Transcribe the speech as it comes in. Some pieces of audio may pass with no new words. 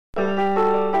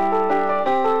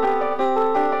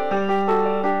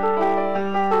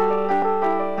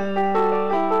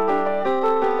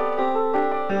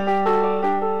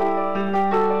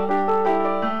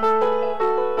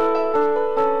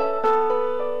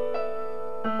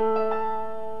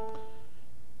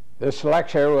This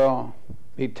lecture will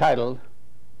be titled,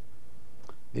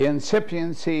 The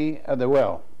Incipiency of the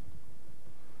Will.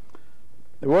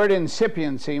 The word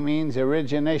incipiency means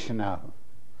origination of,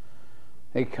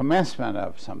 the commencement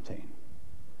of something.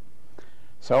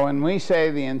 So when we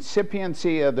say the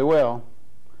incipiency of the will,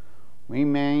 we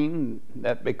mean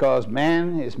that because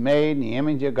man is made in the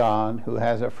image of God, who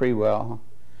has a free will,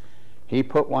 he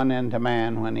put one into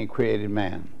man when he created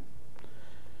man.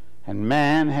 And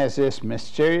man has this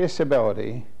mysterious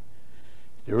ability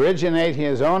to originate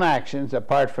his own actions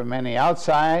apart from any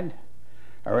outside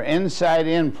or inside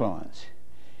influence.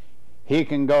 He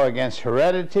can go against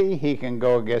heredity, he can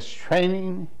go against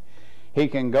training, he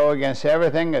can go against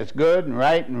everything that's good and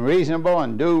right and reasonable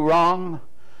and do wrong,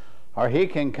 or he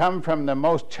can come from the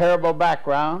most terrible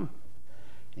background,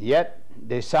 yet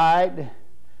decide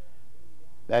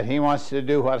that he wants to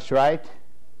do what's right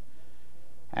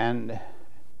and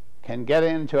can get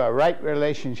into a right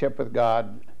relationship with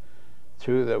God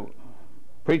through the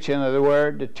preaching of the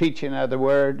Word, the teaching of the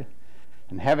Word,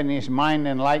 and having his mind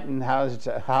enlightened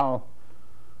how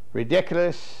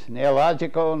ridiculous and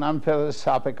illogical and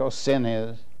unphilosophical sin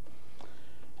is.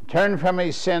 Turn from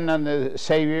his sin unto the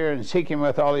Savior and seek him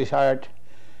with all his heart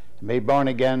and be born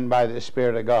again by the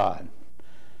Spirit of God.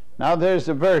 Now there's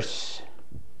a verse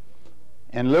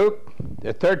in Luke,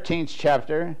 the 13th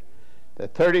chapter, the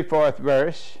 34th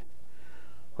verse,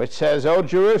 which says, O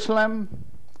Jerusalem,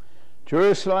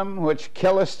 Jerusalem, which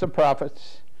killest the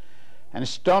prophets, and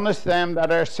stonest them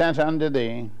that are sent unto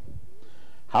thee,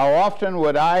 how often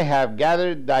would I have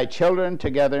gathered thy children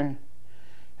together,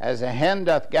 as a hen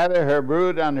doth gather her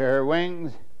brood under her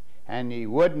wings, and ye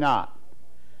would not.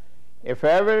 If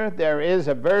ever there is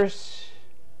a verse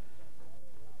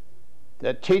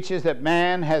that teaches that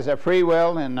man has a free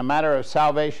will in the matter of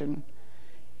salvation,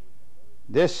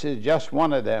 this is just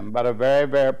one of them, but a very,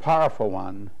 very powerful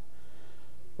one.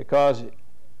 Because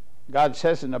God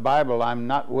says in the Bible, I'm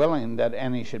not willing that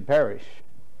any should perish.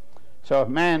 So if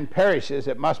man perishes,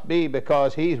 it must be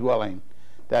because he's willing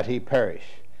that he perish.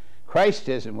 Christ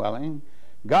isn't willing.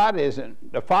 God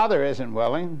isn't. The Father isn't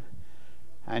willing.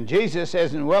 And Jesus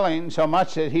isn't willing so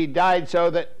much that he died so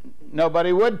that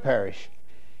nobody would perish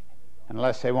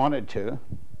unless they wanted to.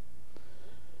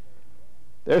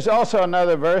 There's also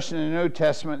another verse in the New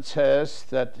Testament that says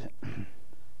that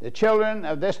the children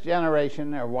of this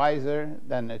generation are wiser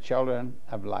than the children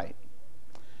of light.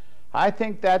 I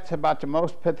think that's about the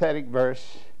most pathetic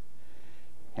verse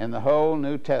in the whole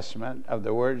New Testament of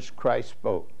the words Christ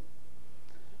spoke.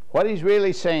 What he's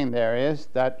really saying there is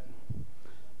that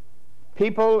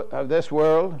people of this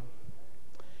world,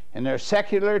 in their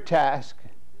secular task,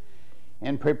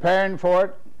 in preparing for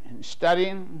it, in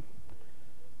studying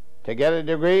to get a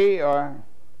degree or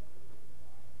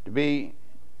to be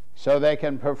so they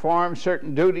can perform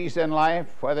certain duties in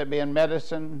life, whether it be in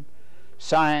medicine,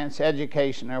 science,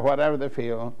 education, or whatever the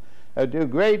field, do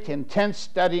great intense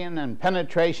studying and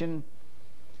penetration.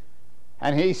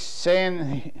 And he's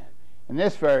saying in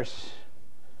this verse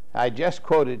I just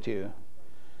quoted to you,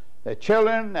 the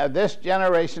children of this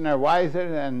generation are wiser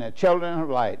than the children of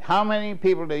light. How many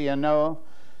people do you know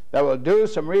that will do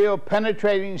some real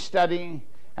penetrating study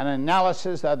and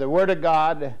analysis of the Word of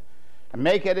God and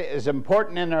make it as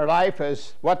important in their life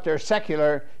as what their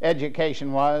secular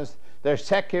education was, their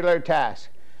secular task?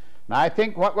 Now I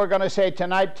think what we're going to say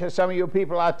tonight to some of you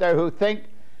people out there who think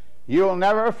you'll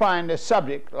never find a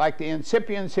subject like the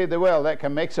incipiency of the will that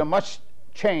can make so much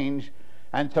change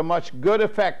and so much good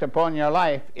effect upon your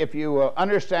life if you will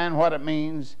understand what it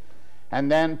means and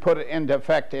then put it into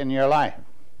effect in your life.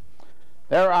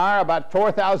 There are about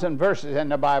 4,000 verses in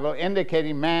the Bible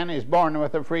indicating man is born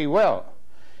with a free will.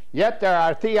 Yet there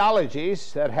are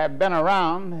theologies that have been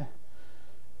around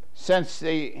since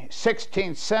the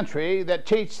 16th century that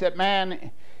teach that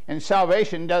man in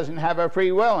salvation doesn't have a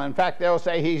free will. In fact, they'll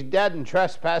say he's dead in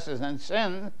trespasses and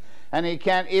sins and he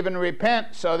can't even repent,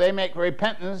 so they make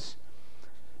repentance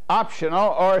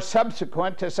optional or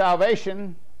subsequent to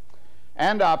salvation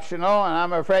and optional, and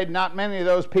I'm afraid not many of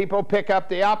those people pick up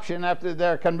the option after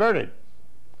they're converted.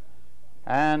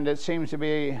 And it seems to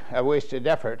be a wasted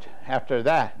effort after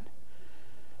that.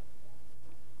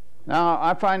 Now,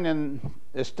 I find in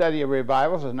the study of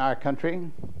revivals in our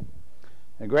country,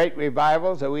 the great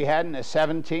revivals that we had in the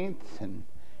 17th and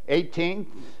 18th,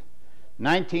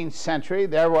 19th century,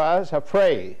 there was a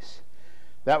phrase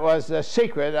that was the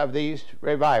secret of these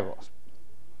revivals.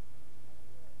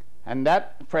 And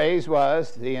that phrase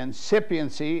was the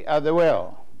incipiency of the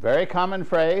will. Very common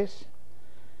phrase.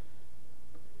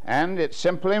 And it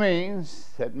simply means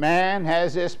that man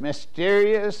has this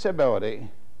mysterious ability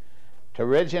to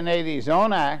originate his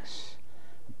own acts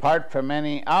apart from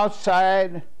any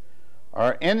outside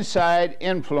or inside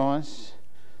influence,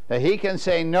 that he can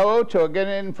say no to a good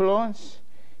influence,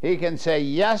 he can say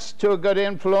yes to a good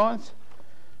influence,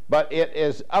 but it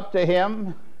is up to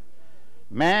him.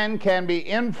 Man can be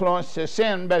influenced to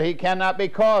sin, but he cannot be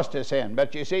caused to sin.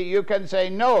 But you see, you can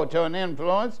say no to an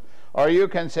influence, or you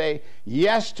can say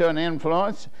yes to an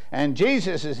influence. And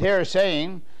Jesus is here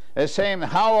saying,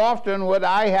 how often would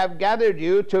I have gathered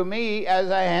you to me as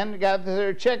a hen gathers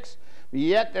her chicks?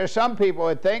 Yet there's some people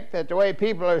who think that the way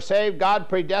people are saved, God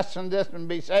predestined this one to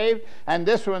be saved and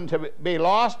this one to be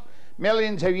lost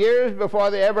millions of years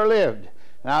before they ever lived.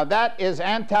 Now that is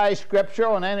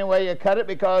anti-scriptural in any way you cut it,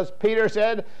 because Peter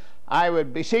said, I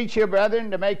would beseech you,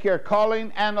 brethren, to make your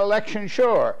calling and election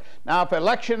sure. Now if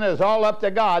election is all up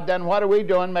to God, then what are we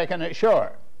doing making it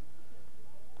sure?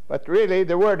 But really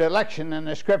the word election in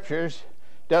the scriptures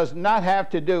does not have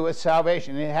to do with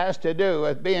salvation. It has to do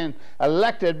with being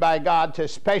elected by God to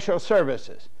special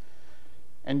services.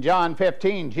 In John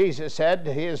 15, Jesus said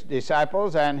to his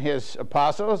disciples and his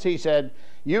apostles, he said,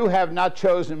 you have not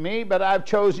chosen me, but I've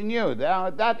chosen you. Now,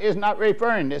 that is not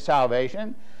referring to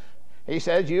salvation. He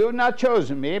says, you have not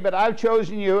chosen me, but I've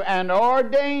chosen you and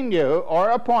ordained you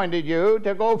or appointed you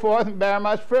to go forth and bear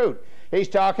much fruit. He's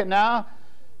talking now,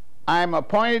 I'm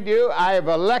appointed you, I have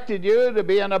elected you to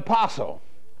be an apostle,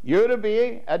 you to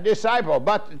be a disciple.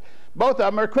 But both of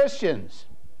them are Christians.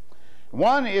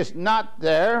 One is not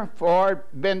there for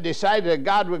been decided that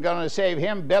God was going to save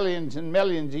him billions and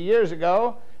millions of years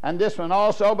ago, and this one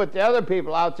also, but the other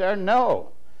people out there,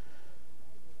 no.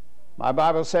 My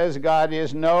Bible says God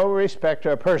is no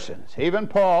respecter of persons. Even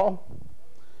Paul,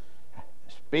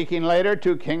 speaking later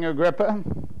to King Agrippa,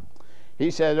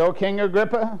 he said, O King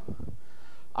Agrippa,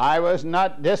 I was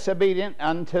not disobedient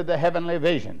unto the heavenly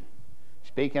vision.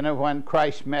 Speaking of when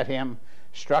Christ met him,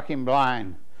 struck him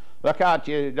blind. Look out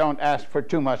you don't ask for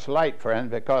too much light,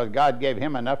 friends, because God gave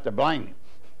him enough to blind him.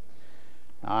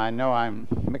 Now, I know I'm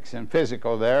mixing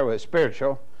physical there with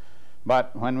spiritual,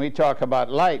 but when we talk about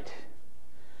light,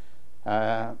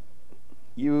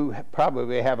 you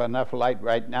probably have enough light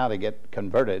right now to get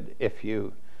converted if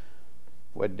you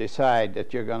would decide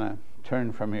that you're going to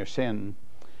turn from your sin.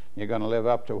 You're going to live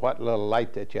up to what little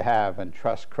light that you have and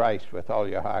trust Christ with all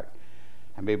your heart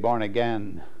and be born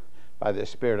again by the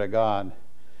Spirit of God,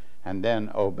 and then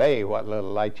obey what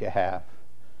little light you have.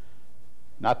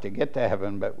 Not to get to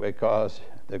heaven, but because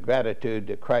the gratitude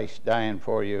to Christ dying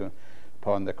for you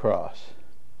upon the cross.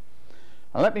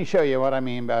 Now let me show you what I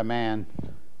mean by man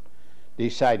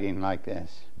deciding like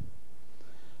this.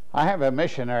 I have a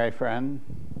missionary friend.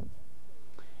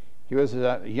 He was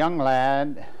a young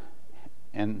lad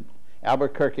in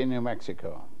Albuquerque, New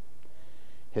Mexico.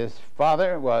 His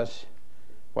father was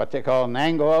what they call an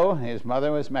Anglo. His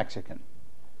mother was Mexican.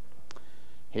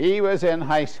 He was in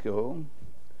high school,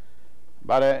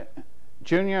 about a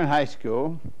junior in high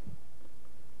school,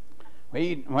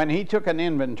 when he took an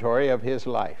inventory of his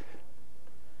life.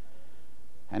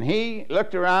 And he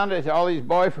looked around at all these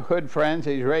boyhood friends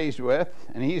he's raised with,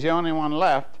 and he's the only one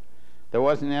left that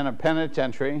wasn't in a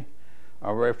penitentiary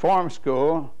or reform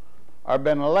school or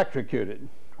been electrocuted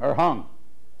or hung.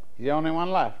 He's the only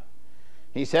one left.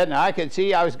 He said, now I could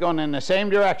see I was going in the same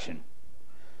direction.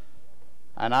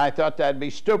 And I thought that'd be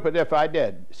stupid if I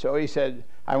did. So he said,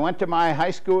 I went to my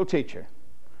high school teacher,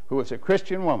 who was a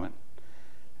Christian woman,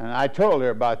 and I told her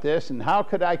about this, and how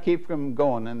could I keep from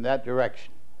going in that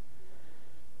direction?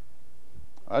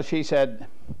 Well, she said,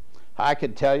 I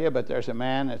could tell you, but there's a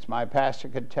man that's my pastor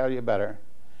could tell you better.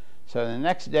 So the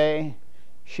next day,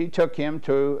 she took him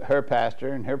to her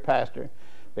pastor, and her pastor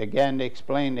began to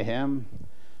explain to him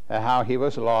how he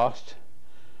was lost,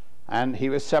 and he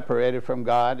was separated from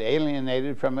God,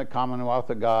 alienated from the commonwealth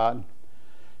of God,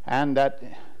 and that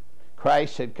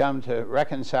Christ had come to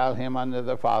reconcile him unto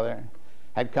the Father,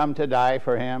 had come to die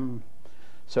for him,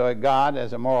 so that God,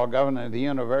 as a moral governor of the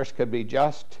universe, could be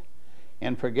just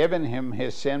in forgiving him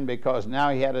his sin, because now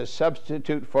he had a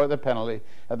substitute for the penalty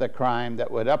of the crime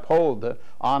that would uphold the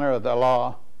honor of the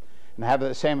law and have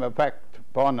the same effect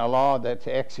upon the law that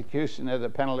the execution of the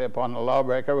penalty upon the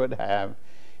lawbreaker would have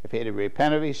if he had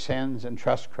repented of his sins and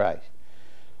trust Christ.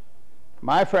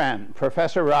 My friend,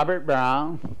 Professor Robert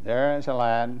Brown, there as a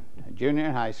lad, a junior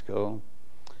in high school,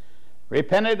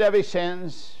 repented of his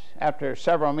sins after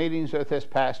several meetings with his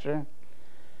pastor,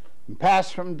 and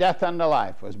passed from death unto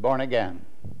life, was born again.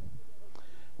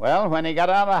 Well, when he got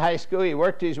out of high school, he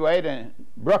worked his way to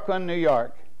Brooklyn, New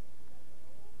York,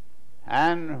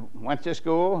 and went to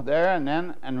school there, and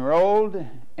then enrolled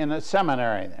in a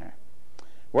seminary there.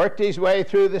 Worked his way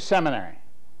through the seminary.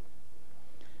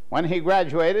 When he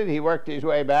graduated, he worked his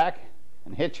way back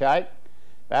and hitchhiked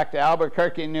back to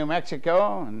Albuquerque, New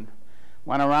Mexico, and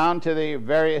went around to the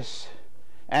various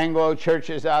Anglo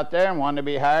churches out there and wanted to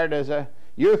be hired as a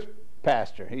youth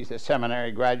pastor. He's a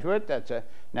seminary graduate. That's a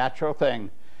natural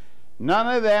thing. None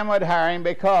of them would hire him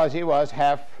because he was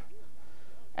half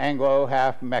Anglo,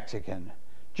 half Mexican.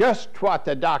 Just what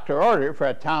the doctor ordered for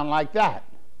a town like that.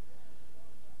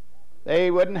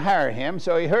 They wouldn't hire him,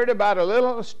 so he heard about a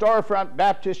little storefront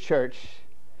Baptist church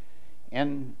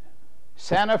in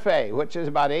Santa Fe, which is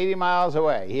about 80 miles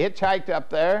away. He hitchhiked up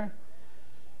there,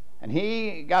 and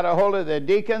he got a hold of the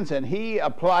deacons, and he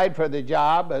applied for the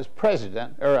job as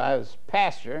president, or as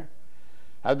pastor,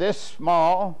 of this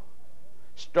small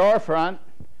storefront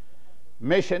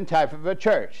mission type of a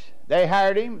church. They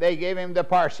hired him. They gave him the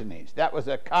parsonage. That was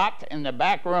a cot in the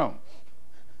back room.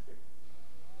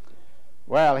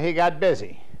 Well, he got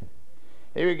busy.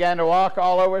 He began to walk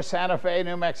all over Santa Fe,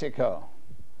 New Mexico.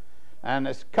 And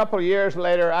a couple of years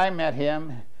later, I met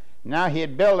him. Now he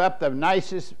had built up the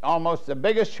nicest, almost the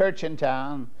biggest church in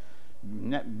town,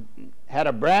 had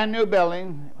a brand new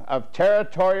building of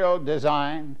territorial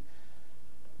design,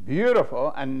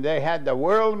 beautiful, and they had the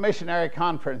World Missionary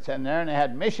Conference in there, and they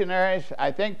had missionaries,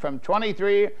 I think, from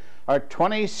 23 or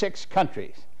 26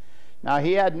 countries. Now,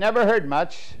 he had never heard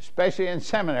much, especially in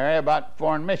seminary, about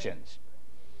foreign missions.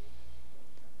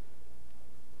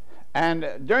 And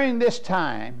during this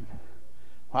time,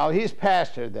 while he's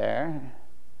pastor there,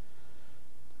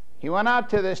 he went out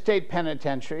to the state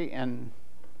penitentiary in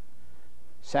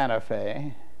Santa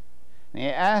Fe, and he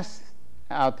asked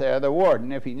out there the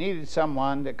warden if he needed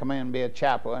someone to come in and be a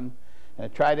chaplain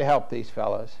and try to help these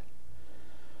fellows.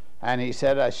 And he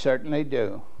said, I certainly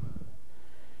do.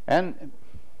 And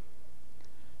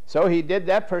so he did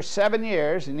that for 7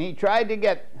 years, and he tried to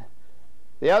get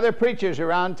the other preachers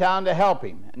around town to help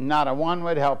him, and not a one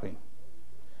would help him.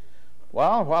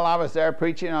 Well, while I was there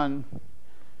preaching on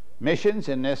missions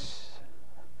in this,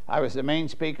 I was the main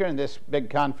speaker in this big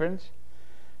conference.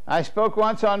 I spoke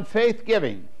once on faith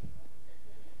giving.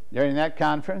 During that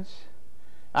conference,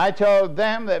 I told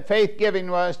them that faith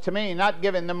giving was, to me, not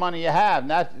giving the money you have.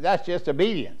 That's just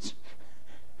obedience.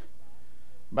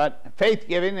 But faith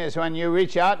giving is when you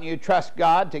reach out and you trust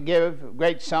God to give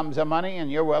great sums of money,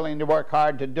 and you're willing to work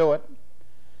hard to do it.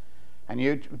 And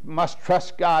you must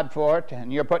trust God for it,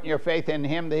 and you're putting your faith in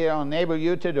Him that He'll enable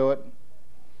you to do it.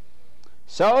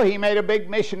 So he made a big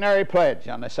missionary pledge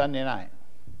on a Sunday night.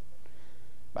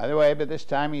 By the way, by this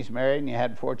time he's married and he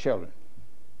had 4 children.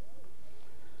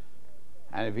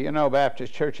 And if you know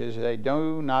Baptist churches, they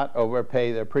do not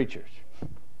overpay their preachers.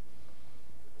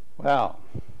 Well,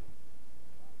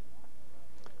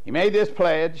 he made this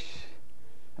pledge,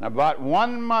 and about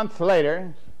 1 month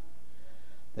later,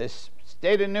 this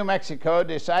state of New Mexico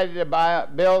decided to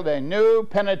build a new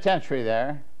penitentiary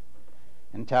there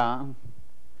in town.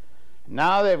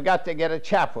 Now they've got to get a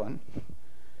chaplain,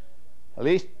 at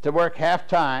least to work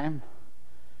half-time.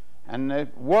 And the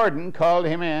warden called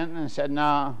him in and said,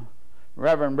 now,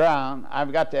 Reverend Brown,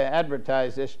 I've got to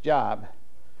advertise this job,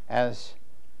 as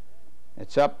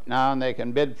it's up now and they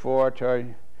can bid for it,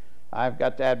 or I've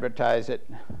got to advertise it.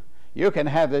 You can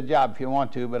have the job if you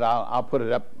want to, but I'll put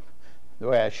it up the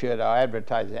way I should. I'll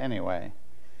advertise it anyway.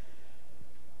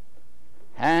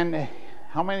 And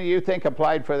how many of you think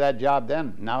applied for that job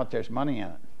then, now that there's money in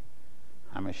it?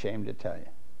 I'm ashamed to tell you.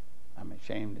 I'm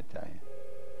ashamed to tell you.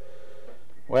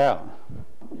 Well,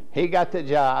 he got the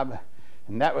job,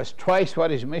 and that was twice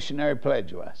what his missionary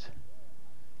pledge was.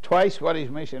 Twice what his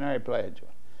missionary pledge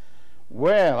was.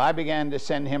 Well, I began to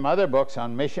send him other books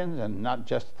on missions, and not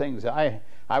just things I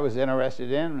was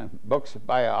interested in, books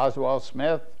by Oswald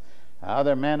Smith,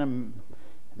 other men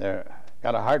that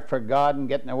got a heart for God and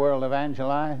getting the world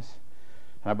evangelized.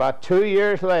 And about 2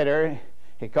 years later,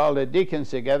 he called the deacons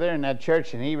together in that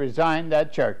church, and he resigned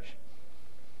that church.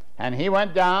 And he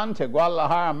went down to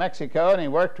Guadalajara, Mexico, and he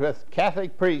worked with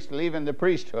Catholic priests leaving the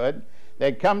priesthood.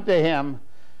 They'd come to him,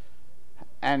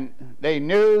 and they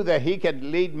knew that he could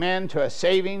lead men to a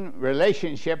saving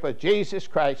relationship with Jesus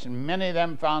Christ, and many of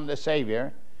them found the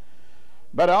Savior.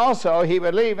 But also, he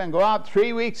would leave and go out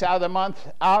 3 weeks out of the month,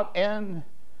 out in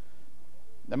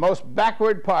the most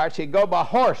backward parts. He'd go by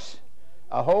horse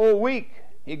a whole week.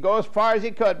 He'd go as far as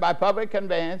he could by public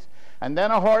conveyance, and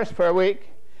then a horse for a week.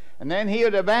 And then he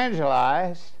would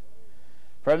evangelize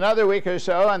for another week or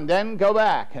so, and then go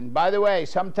back. And by the way,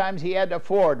 sometimes he had to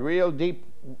ford real deep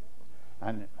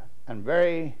and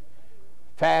very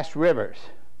fast rivers.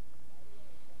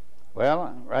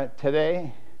 Well, right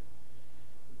today,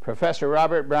 Professor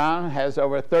Robert Brown has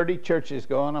over 30 churches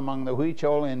going among the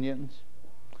Huichol Indians.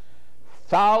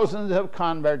 Thousands of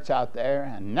converts out there,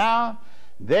 and now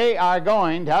they are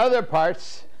going to other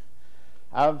parts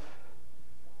of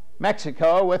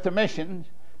Mexico with the mission,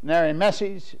 and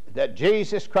message that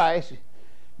Jesus Christ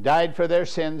died for their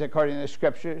sins according to the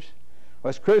Scriptures,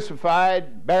 was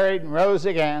crucified, buried, and rose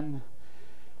again.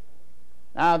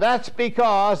 Now that's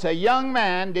because a young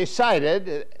man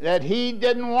decided that he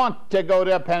didn't want to go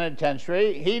to a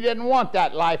penitentiary. He didn't want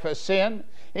that life of sin.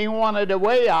 He wanted a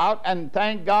way out, and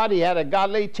thank God he had a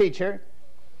godly teacher.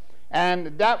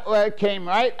 And that came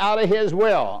right out of his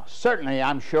will. Certainly,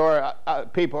 I'm sure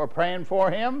people are praying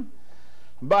for him,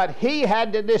 but he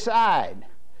had to decide.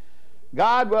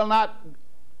 God will not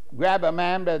grab a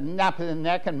man by the nape of the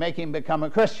neck and make him become a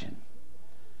Christian.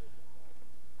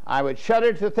 I would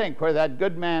shudder to think where that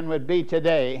good man would be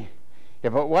today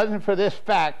if it wasn't for this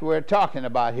fact we're talking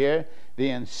about here, the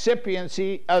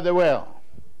incipiency of the will.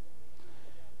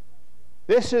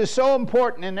 This is so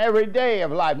important in every day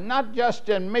of life, not just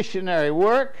in missionary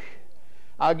work.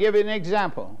 I'll give you an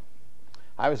example.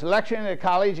 I was lecturing at a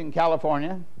college in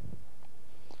California,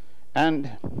 and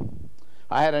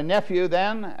I had a nephew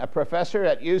then, a professor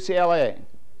at UCLA.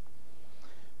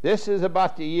 This is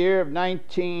about the year of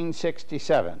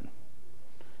 1967.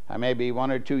 I may be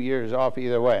 1 or 2 years off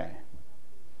either way.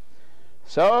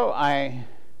 So I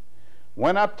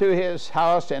went up to his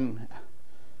house in,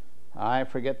 I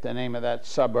forget the name of that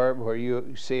suburb where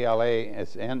UCLA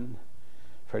is in,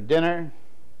 for dinner.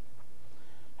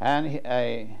 And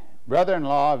a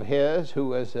brother-in-law of his, who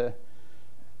was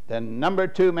the number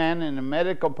 2 man in the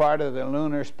medical part of the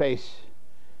lunar space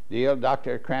deal,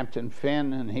 Dr. Crampton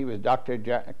Finn, and he was Dr.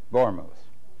 Jack Bormuth.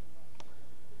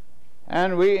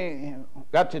 And we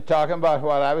got to talking about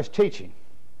what I was teaching.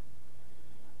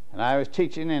 And I was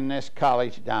teaching in this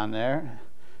college down there.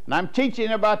 And I'm teaching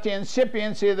about the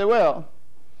incipiency of the will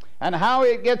and how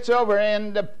it gets over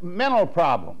in the mental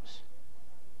problems.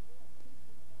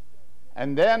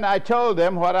 And then I told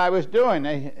him what I was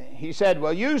doing. He said,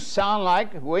 well, you sound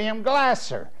like William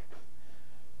Glasser.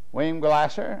 William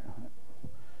Glasser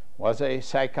was a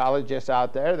psychologist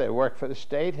out there that worked for the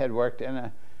state, had worked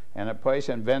in a place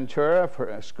in Ventura for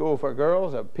a school for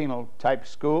girls, a penal type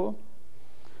school.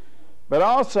 But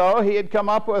also he had come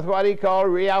up with what he called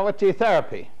reality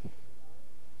therapy.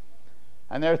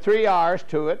 And there are 3 R's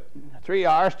to it, 3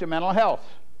 R's to mental health: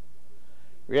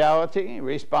 reality,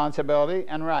 responsibility,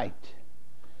 and right.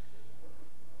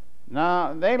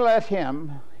 Now they let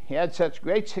him, he had such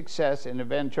great success in the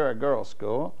Ventura Girls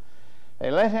School, they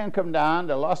let him come down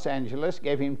to Los Angeles,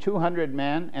 gave him 200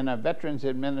 men in a Veterans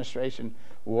Administration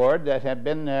ward that had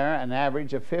been there an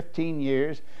average of 15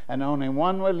 years, and only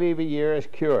one would leave a year as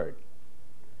cured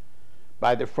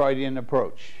by the Freudian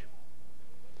approach.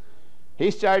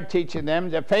 He started teaching them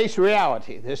to face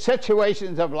reality, the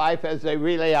situations of life as they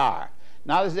really are.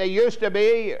 Not as they used to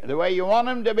be, the way you want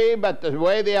them to be, but the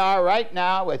way they are right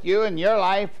now with you and your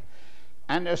life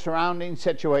and the surrounding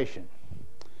situation.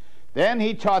 Then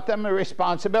he taught them the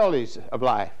responsibilities of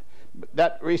life.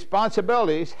 That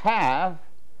responsibilities have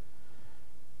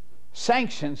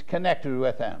sanctions connected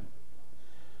with them.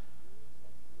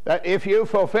 That if you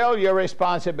fulfill your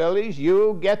responsibilities,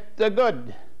 you get the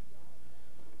good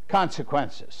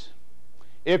consequences.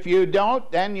 If you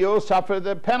don't, then you'll suffer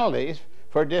the penalties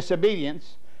for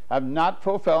disobedience of not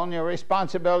fulfilling your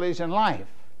responsibilities in life.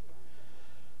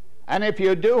 And if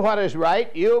you do what is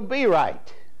right, you'll be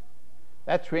right.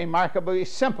 That's remarkably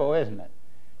simple, isn't it?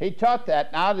 He taught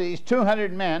that now to these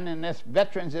 200 men in this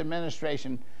Veterans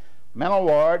Administration mental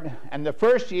ward, and the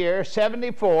first year,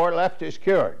 74 left as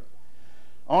cured.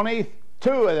 Only 2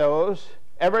 of those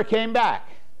ever came back.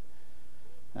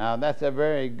 Now, that's a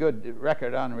very good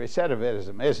record on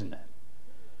recidivism, isn't it?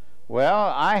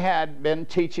 Well, I had been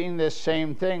teaching this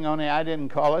same thing, only I didn't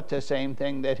call it the same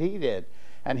thing that he did.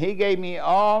 And he gave me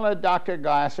all of Dr.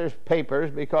 Glasser's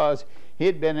papers because he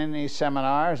had been in these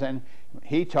seminars, and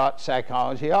he taught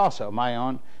psychology also, my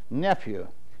own nephew.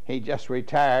 He just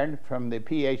retired from the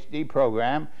PhD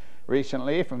program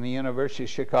recently from the University of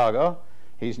Chicago.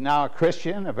 He's now a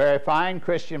Christian, a very fine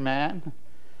Christian man.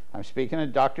 I'm speaking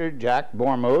of Dr. Jack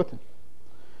Bormuth.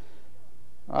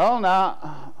 Well,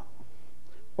 now,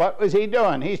 what was he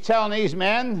doing? He's telling these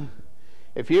men,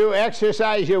 if you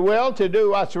exercise your will to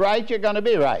do what's right, you're going to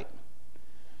be right.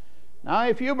 Now,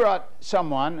 if you brought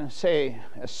someone, say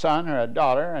a son or a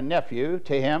daughter, a nephew,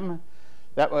 to him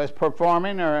that was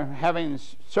performing or having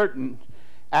certain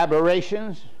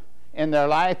aberrations in their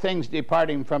life, things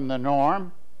departing from the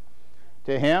norm,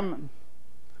 to him,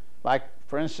 like,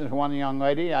 for instance, one young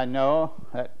lady I know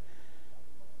that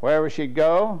wherever she'd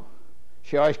go,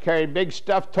 she always carried big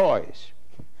stuffed toys.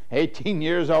 18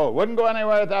 years old. Wouldn't go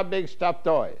anywhere without big stuffed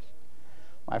toys.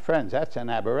 My friends, that's an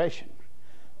aberration.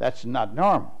 That's not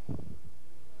normal.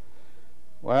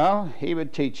 Well, he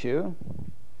would teach you.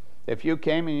 If you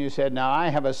came and you said, now I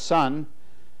have a son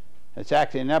that's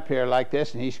acting up here like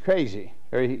this and he's crazy,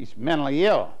 or he's mentally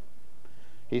ill.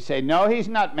 He'd say, no, he's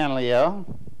not mentally ill.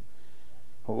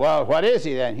 Well, what is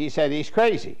he then? He said, he's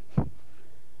crazy.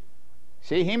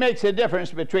 See, he makes a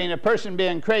difference between a person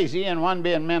being crazy and one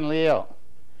being mentally ill.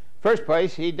 First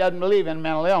place, he doesn't believe in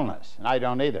mental illness, and I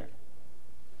don't either.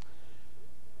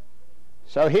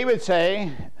 So he would say,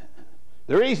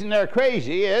 the reason they're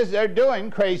crazy is they're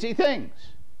doing crazy things.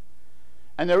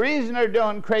 And the reason they're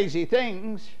doing crazy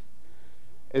things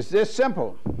is this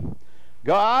simple.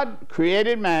 God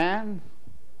created man,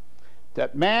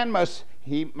 that man must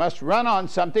run on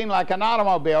something like an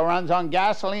automobile runs on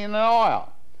gasoline and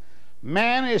oil.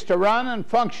 Man is to run and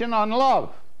function on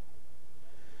love.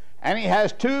 And he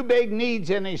has two big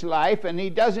needs in his life, and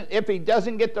if he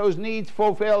doesn't get those needs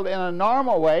fulfilled in a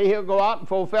normal way, he'll go out and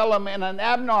fulfill them in an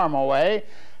abnormal way,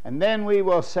 and then we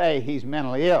will say he's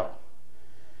mentally ill.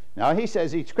 Now, he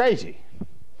says he's crazy.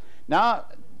 Now,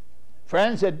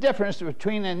 friends, the difference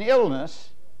between an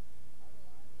illness,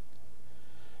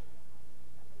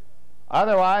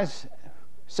 otherwise,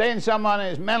 saying someone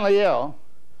is mentally ill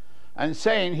and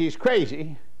saying he's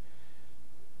crazy,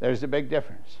 there's a big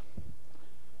difference.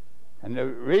 And the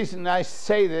reason I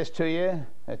say this to you,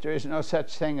 that there is no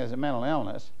such thing as a mental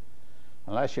illness,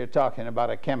 unless you're talking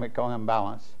about a chemical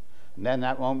imbalance, and then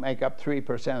that won't make up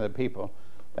 3% of the people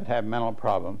that have mental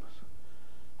problems.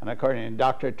 And according to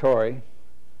Dr. Torrey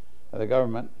of the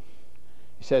government,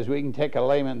 he says we can take a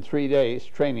layman 3 days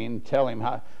training and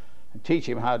teach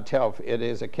him how to tell if it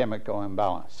is a chemical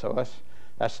imbalance. So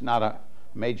that's not a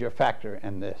major factor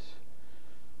in this.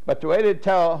 But the way to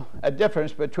tell a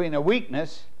difference between a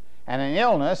weakness and an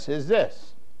illness is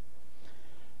this.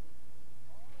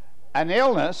 An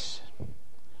illness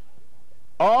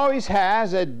always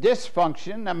has a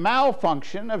dysfunction, a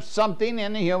malfunction of something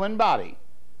in the human body.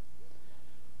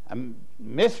 A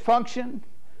misfunction,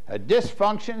 a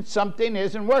dysfunction, something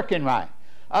isn't working right.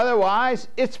 Otherwise,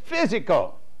 it's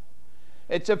physical.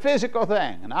 It's a physical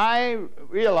thing. And I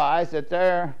realize that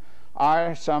there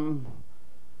are some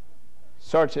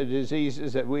sorts of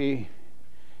diseases that we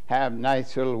have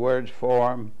nice little words for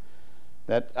them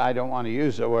that I don't want to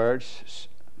use the words.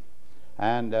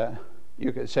 And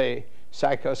you could say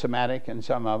psychosomatic in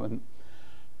some of them.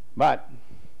 But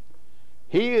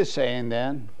he is saying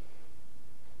then,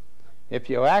 if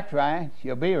you act right,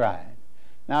 you'll be right.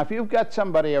 Now, if you've got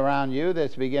somebody around you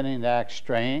that's beginning to act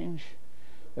strange,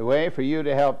 the way for you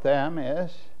to help them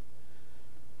is,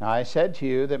 now I said to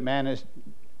you that man is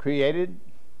created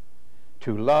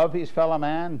to love his fellow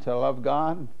man, to love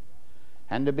God,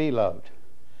 and to be loved.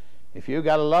 If you've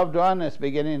got a loved one that's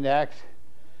beginning to act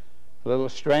a little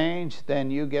strange,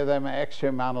 then you give them an extra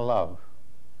amount of love.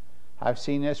 I've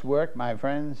seen this work, my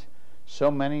friends, so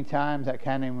many times I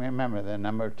can't even remember the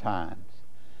number of times.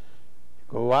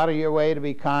 Go out of your way to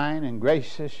be kind and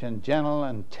gracious and gentle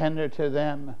and tender to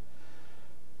them.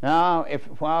 Now, if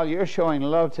while you're showing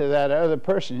love to that other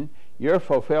person, you're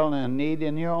fulfilling a need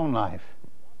in your own life.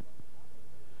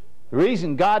 The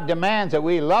reason God demands that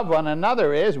we love one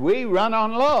another is we run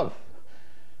on love.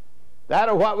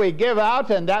 That's what we give out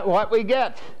and that's what we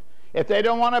get. If they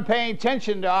don't want to pay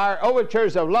attention to our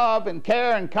overtures of love and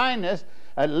care and kindness,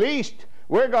 at least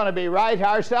we're going to be right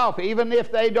ourselves, even if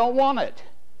they don't want it.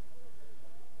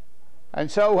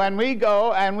 And so when we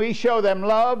go and we show them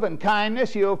love and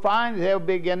kindness, you'll find they'll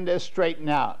begin to straighten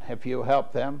out if you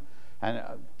help them and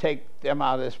take them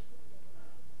out of this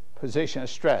position of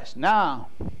stress. Now,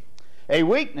 a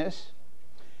weakness,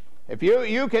 if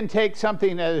you can take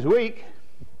something that is weak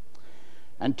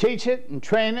and teach it and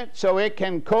train it so it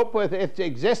can cope with its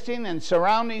existing and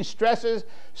surrounding stresses,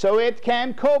 so it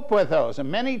can cope with those. And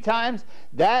many times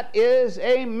that is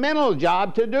a mental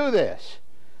job to do this.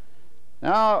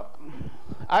 Now,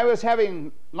 I was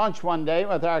having lunch one day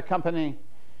with our company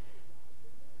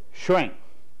shrink,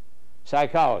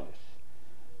 psychologist,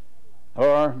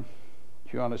 or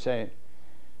if you want to say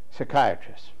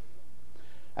psychiatrist.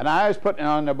 And I was putting it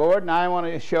on the board, and I want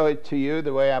to show it to you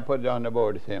the way I put it on the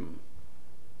board with him.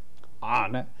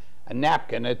 On a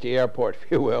napkin at the airport,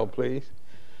 if you will, please.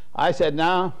 I said,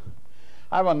 now,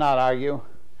 I will not argue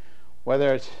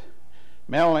whether it's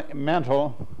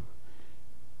mental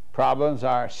problems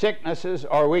are sicknesses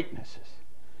or weaknesses.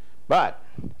 But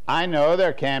I know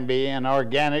there can be an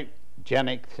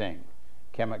organic-genic thing,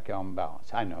 chemical imbalance.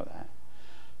 I know that.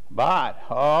 But,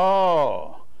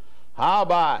 how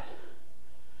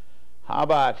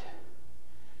about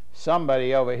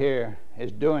somebody over here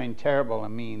is doing terrible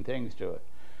and mean things to it?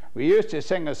 We used to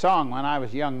sing a song when I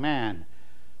was a young man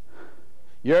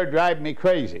You're driving me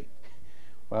crazy.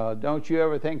 Well, don't you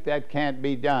ever think that can't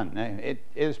be done. It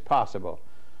is possible.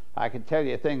 I can tell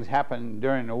you things happened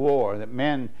during the war that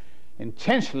men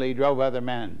intentionally drove other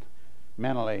men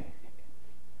mentally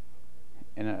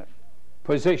in a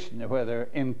position where they're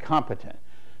incompetent.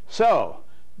 So,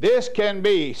 this can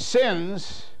be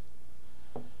sins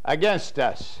against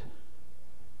us.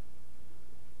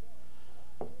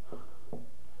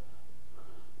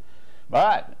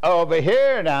 But over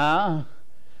here now,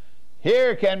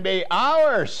 here can be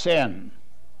our sin.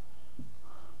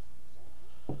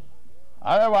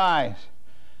 Otherwise,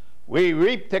 we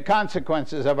reap the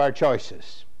consequences of our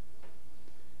choices.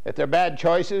 If they're bad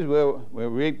choices, we'll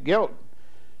reap guilt.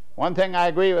 One thing I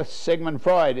agree with Sigmund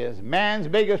Freud is man's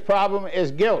biggest problem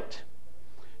is guilt.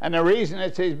 And the reason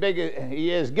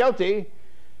he is guilty,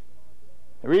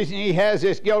 the reason he has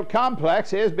this guilt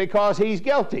complex is because he's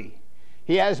guilty.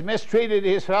 He has mistreated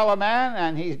his fellow man,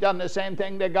 and he's done the same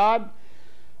thing to God.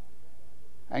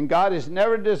 And God has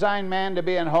never designed man to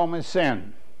be in home in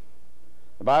sin.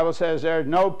 The Bible says there's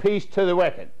no peace to the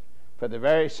wicked, for the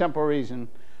very simple reason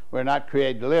we're not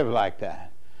created to live like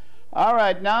that. All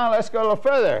right, now let's go a little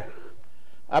further.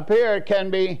 Up here it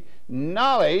can be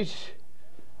knowledge,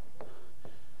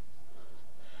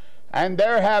 and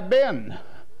there have been.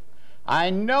 I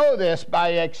know this by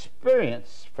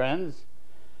experience, friends.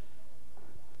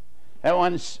 And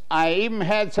once I even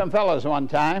had some fellows one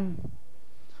time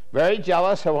very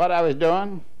jealous of what I was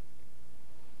doing.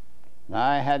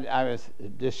 I was a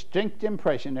distinct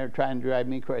impression they were trying to drive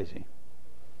me crazy.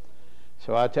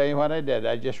 So I'll tell you what I did.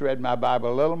 I just read my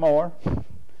Bible a little more,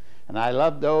 and I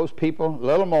loved those people a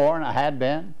little more than I had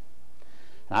been.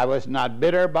 I was not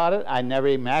bitter about it. I never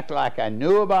even acted like I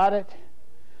knew about it.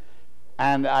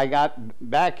 And I got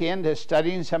back into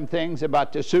studying some things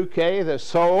about the psyche, the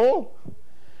soul,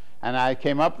 and I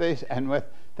came up with this, and with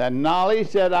the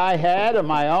knowledge that I had of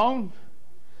my own,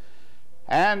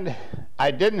 and I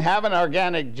didn't have an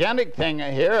organic genic thing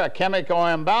here, a chemical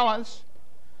imbalance.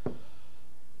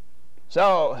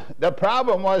 So the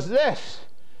problem was this: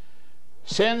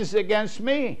 sins against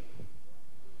me.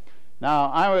 Now,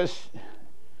 I was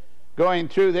going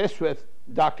through this with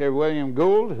Dr. William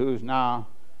Gould, who's now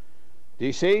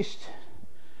deceased.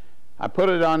 I put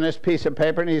it on this piece of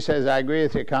paper, and he says, I agree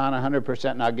with you, Conn,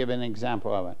 100%, and I'll give you an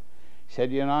example of it. He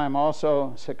said, you know, I'm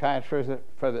also a psychiatrist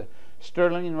for the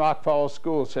Sterling Rock Falls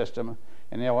school system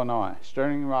in Illinois.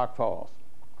 Sterling Rock Falls.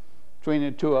 Between the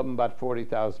two of them, about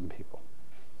 40,000 people.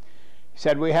 He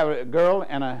said, we have a girl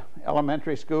in an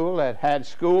elementary school that had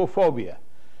school phobia.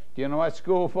 Do you know what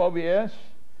school phobia is?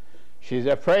 She's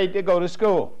afraid to go to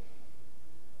school.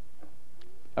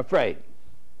 Afraid.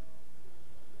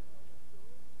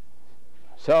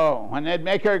 So when they'd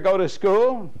make her go to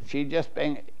school, she just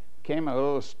became a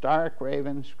little stark,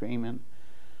 raving, screaming,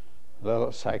 a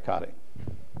little psychotic.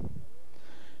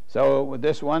 So with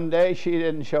this one day, she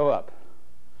didn't show up.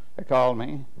 They called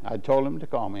me. I told them to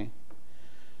call me.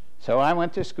 So I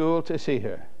went to school to see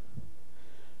her.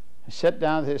 I sat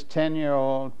down with this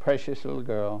 10-year-old precious little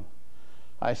girl.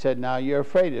 I said, now you're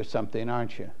afraid of something,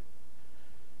 aren't you?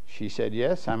 She said,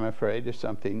 yes, I'm afraid of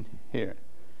something here.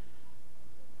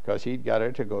 Because he'd got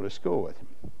her to go to school with him.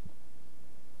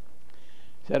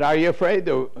 He said, are you afraid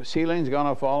the ceiling's going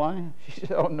to fall on you? She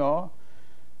said, oh, no.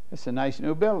 It's a nice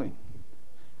new building.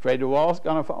 Afraid the wall's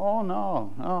going to fall? Oh,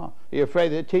 no, no. Are you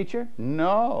afraid of the teacher?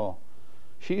 No.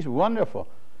 She's wonderful.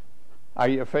 Are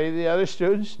you afraid of the other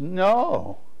students?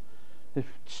 No. The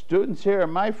students here are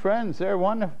my friends. They're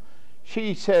wonderful.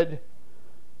 She said,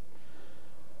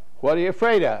 what are you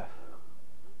afraid of?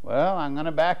 Well, I'm going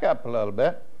to back up a little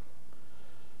bit.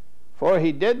 Before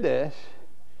he did this,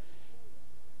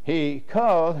 he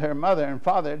called her mother and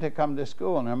father to come to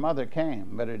school, and her mother came,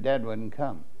 but her dad wouldn't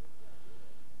come.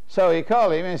 So he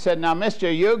called him and said, now,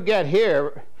 mister, you get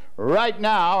here right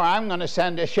now, or I'm going to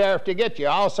send the sheriff to get you.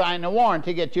 I'll sign the warrant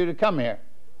to get you to come here.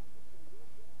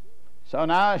 So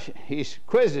now he's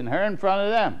quizzing her in front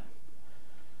of them.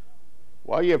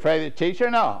 Well, you afraid of the teacher?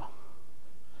 No.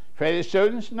 Afraid of the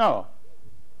students? No.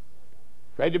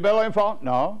 Afraid of the building fall?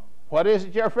 No. What is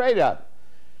it you're afraid of?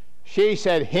 She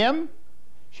said, him.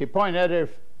 She pointed at her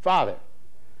father.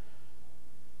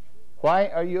 Why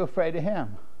are you afraid of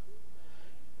him?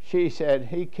 She said,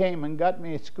 he came and got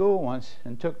me at school once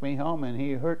and took me home, and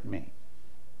he hurt me.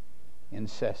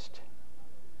 Incest.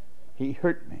 He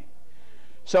hurt me.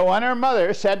 So when her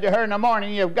mother said to her in the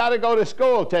morning, you've got to go to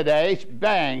school today,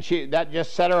 bang, that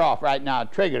just set her off right now,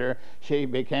 triggered her. She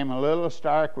became a little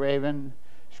stark, raving,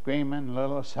 screaming, a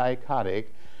little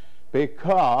psychotic,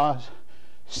 because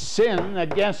sin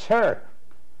against her.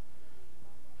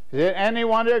 Is it any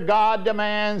wonder God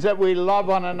demands that we love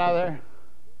one another?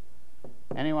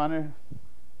 Any wonder?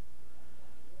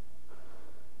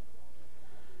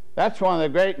 That's one of the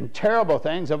great and terrible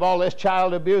things of all this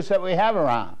child abuse that we have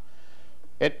around.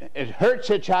 It hurts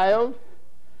a child,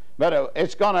 but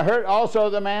it's going to hurt also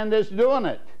the man that's doing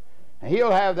it.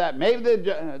 He'll have that. Maybe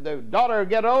the daughter will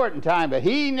get over it in time, but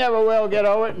he never will get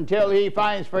over it until he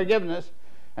finds forgiveness,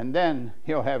 and then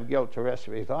he'll have guilt the rest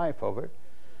of his life over it.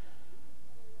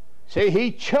 See,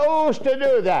 he chose to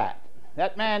do that.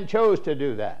 That man chose to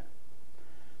do that.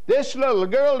 This little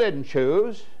girl didn't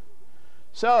choose.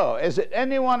 So, is it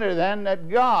any wonder then that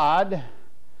God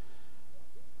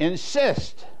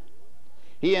insists,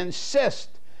 He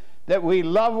insists that we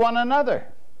love one another?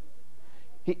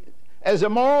 As a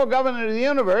moral governor of the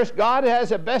universe, God has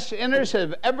the best interests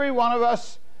of every one of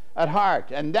us at heart.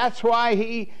 And that's why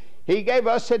He gave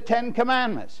us the 10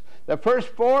 Commandments. The first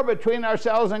 4 between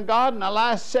ourselves and God, and the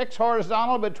last 6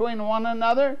 horizontal between one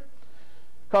another,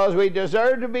 because we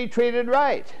deserve to be treated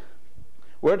right.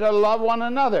 We're to love one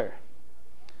another.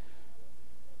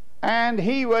 And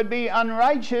He would be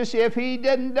unrighteous if He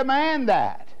didn't demand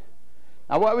that.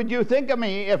 Now, what would you think of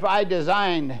me if I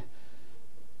designed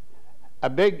a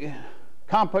big,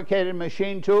 complicated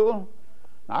machine tool?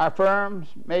 Our firms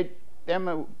made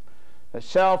them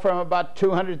sell from about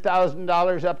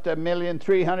 $200,000 up to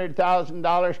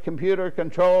 $1,300,000, computer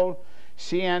controlled,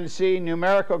 CNC,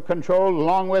 numerical control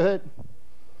along with it.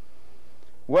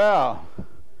 Well,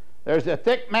 there's a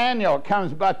thick manual,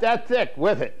 comes about that thick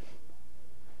with it.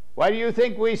 Why do you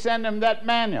think we send them that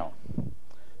manual?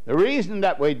 The reason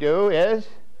that we do is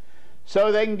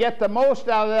so they can get the most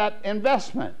out of that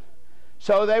investment,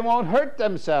 so they won't hurt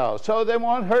themselves, so they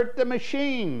won't hurt the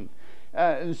machine,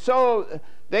 so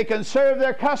they can serve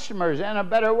their customers in a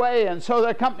better way, and so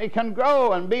their company can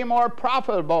grow and be more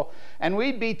profitable. And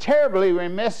we'd be terribly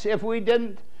remiss if we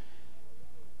didn't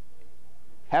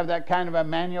have that kind of a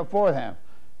manual for them.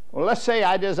 Well, let's say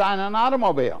I design an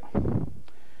automobile.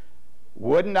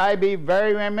 Wouldn't I be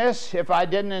very remiss if I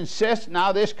didn't insist,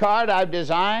 now this car that I've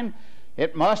designed,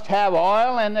 it must have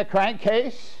oil in the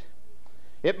crankcase,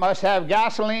 it must have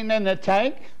gasoline in the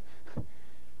tank.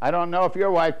 I don't know if your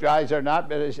wife drives or not,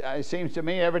 but it seems to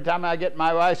me every time I get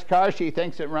my wife's car, she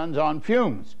thinks it runs on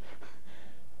fumes.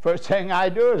 First thing I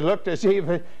do is look to see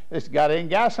if it's got any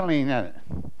gasoline in it.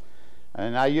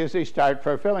 And I usually start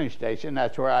for a filling station.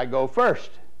 That's where I go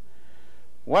first.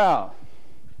 Well,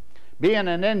 being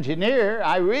an engineer,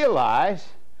 I realize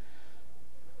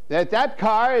that that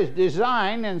car is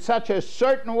designed in such a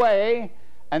certain way,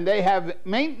 and they have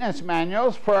maintenance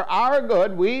manuals for our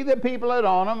good, we the people that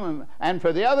own them, and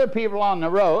for the other people on the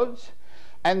roads.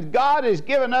 And God has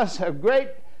given us a great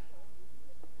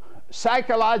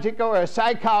psychological or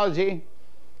psychology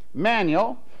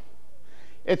manual.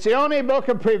 It's the only book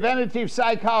of preventative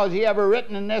psychology ever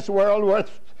written in this world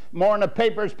worth more than a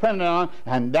paper's printed on,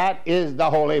 and that is the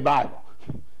Holy Bible.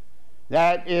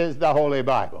 That is the Holy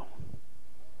Bible.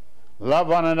 Love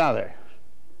one another.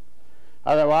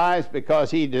 Otherwise,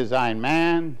 because He designed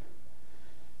man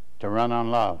to run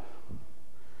on love.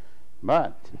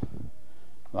 But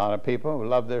a lot of people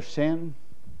love their sin.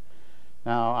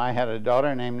 Now, I had a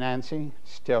daughter named Nancy,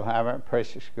 still have her,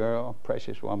 precious girl,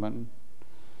 precious woman.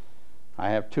 I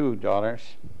have 2 daughters.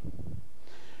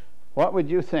 What would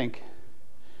you think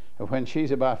if when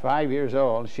she's about 5 years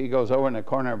old, she goes over in the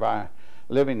corner of our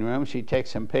living room, she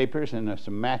takes some papers and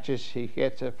some matches, she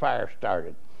gets a fire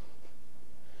started.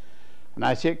 And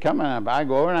I see it coming up. I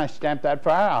go over and I stamp that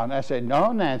fire out. And I say,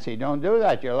 "No, Nancy, don't do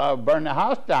that. You'll allowed to burn the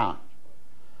house down."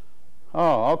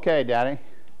 "Oh, okay, Daddy."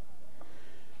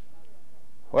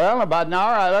 Well, about an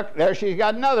hour, I look, there she's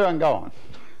got another one going.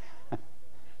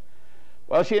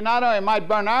 Well, she not only might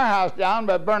burn our house down,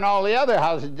 but burn all the other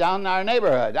houses down in our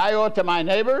neighborhood. I owe it to my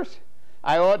neighbors.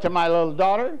 I owe it to my little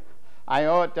daughter. I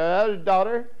owe it to the other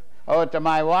daughter. I owe it to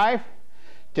my wife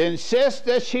to insist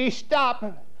that she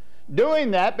stop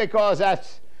doing that, because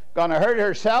that's going to hurt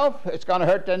herself, it's going to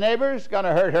hurt the neighbors, it's going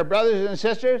to hurt her brothers and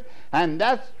sisters, and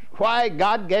that's why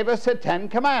God gave us the 10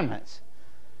 Commandments.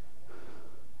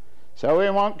 So we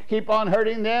won't keep on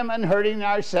hurting them and hurting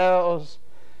ourselves.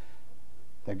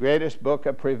 The greatest book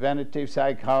of preventative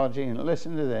psychology, and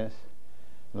listen to this: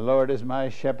 "The Lord is my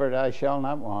shepherd, I shall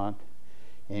not want.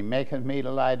 He maketh me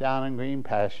to lie down in green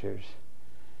pastures."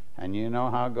 And you know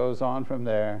how it goes on from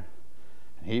there.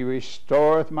 "He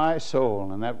restoreth my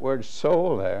soul." And that word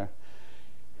soul there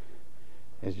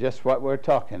is just what we're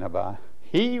talking about.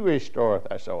 He restoreth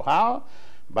our soul. How?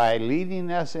 By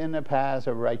leading us in the paths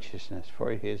of righteousness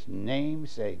for His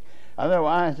name's sake.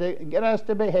 Otherwise, they get us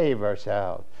to behave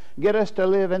ourselves, get us to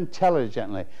live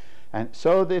intelligently, and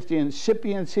so that the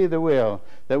incipiency of the will,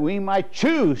 that we might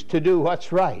choose to do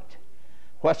what's right,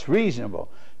 what's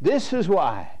reasonable. This is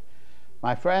why,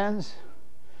 my friends,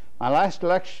 my last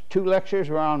two lectures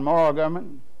were on moral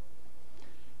government,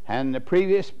 and the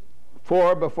previous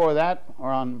 4 before that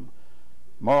were on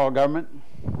moral government.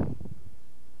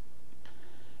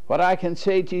 What I can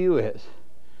say to you is,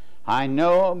 I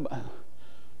know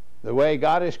the way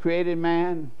God has created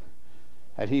man,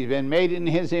 that he's been made in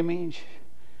his image,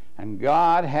 and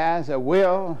God has a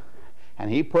will, and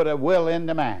he put a will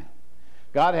into man.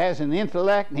 God has an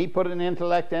intellect, and he put an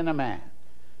intellect into man.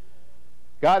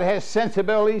 God has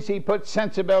sensibilities, he put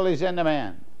sensibilities into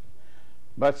man.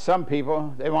 But some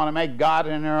people, they want to make God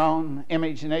in their own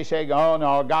image, and they say, oh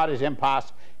no, God is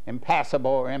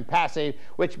impassible or impassive,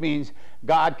 which means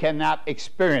God cannot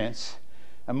experience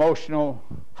emotional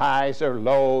highs or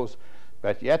lows.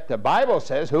 But yet the Bible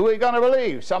says, who are we going to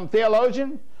believe? Some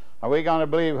theologian? Are we going to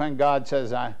believe when God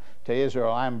says to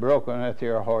Israel, I'm broken with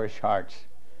your harsh hearts?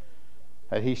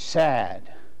 That he's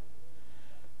sad.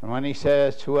 And when he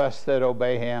says to us that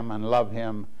obey him and love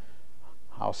him,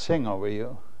 I'll sing over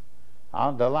you.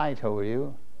 I'll delight over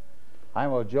you. I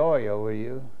will joy over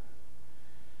you.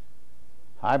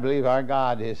 I believe our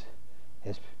God is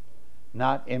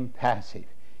not impassive.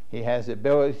 He has the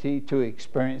ability to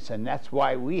experience, and that's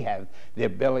why we have the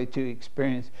ability to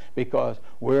experience, because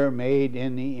we're made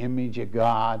in the image of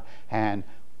God, and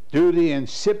through the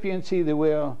incipiency of the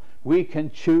will, we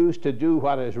can choose to do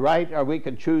what is right, or we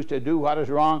can choose to do what is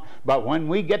wrong. But when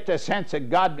we get the sense that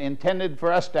God intended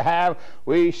for us to have,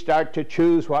 we start to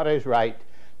choose what is right,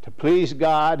 to please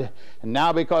God. And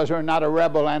now, because we're not a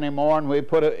rebel anymore, and we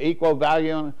put an equal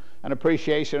value and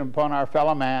appreciation upon our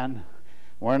fellow man,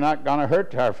 we're not going to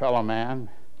hurt our fellow man.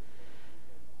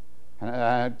 And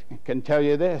I can tell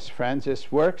you this, friends,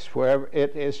 this works wherever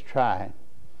it is tried.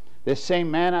 This same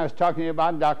man I was talking to you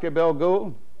about, Dr. Bill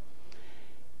Gould,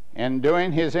 and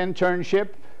doing his internship,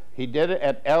 he did it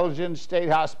at Elgin State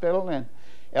Hospital in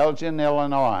Elgin,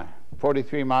 Illinois,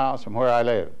 43 miles from where I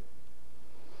live.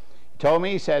 He told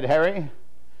me, he said, Harry,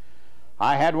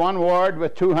 I had one ward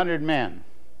with 200 men.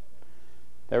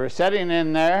 They were sitting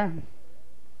in there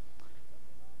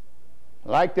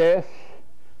like this,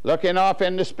 looking off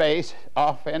into space,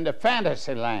 off into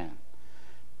fantasy land,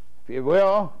 if you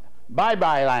will,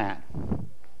 bye-bye land.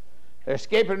 They're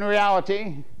escaping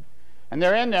reality, and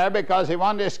they're in there because they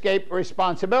wanted to escape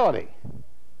responsibility.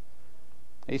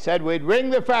 He said we'd ring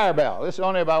the fire bell. This is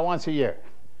only about once a year.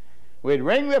 We'd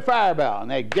ring the fire bell, and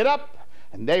they'd get up,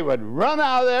 and they would run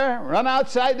out of there, run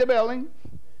outside the building,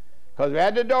 because we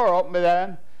had the door open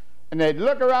then, and they'd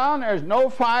look around, there's no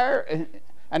fire,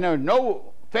 and there was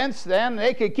no fence then.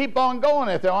 They could keep on going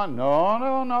if they want. No,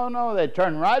 no, no, no. They'd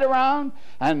turn right around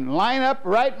and line up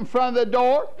right in front of the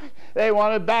door. They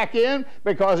wanted back in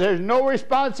because there's no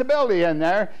responsibility in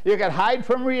there. You could hide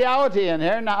from reality in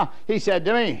there. Now, he said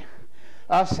to me,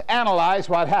 us analyze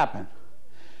what happened.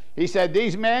 He said,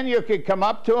 these men, you could come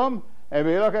up to them and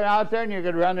be looking out there, and you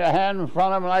could run your hand in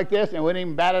front of them like this, and wouldn't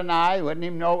even bat an eye, wouldn't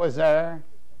even know it was there.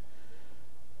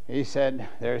 He said,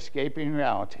 they're escaping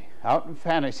reality, out in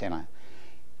fantasy land.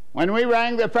 When we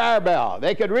rang the fire bell,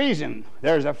 they could reason,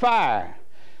 there's a fire.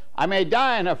 I may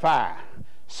die in a fire.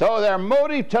 So their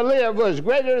motive to live was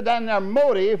greater than their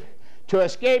motive to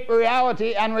escape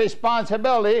reality and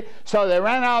responsibility, so they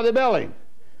ran out of the building.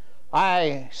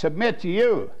 I submit to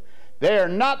you, they are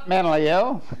not mentally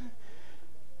ill.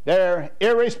 They're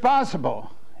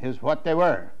irresponsible, is what they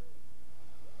were.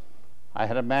 I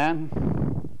had a man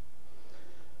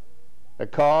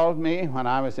that called me when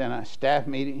I was in a staff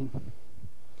meeting,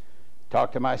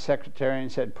 talked to my secretary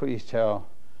and said, please tell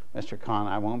Mr. Conn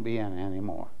I won't be in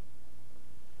anymore.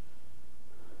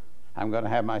 I'm going to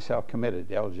have myself committed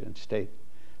to Elgin State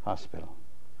Hospital.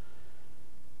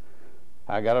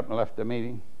 I got up and left the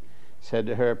meeting, said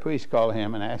to her, please call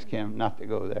him and ask him not to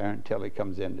go there until he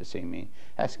comes in to see me.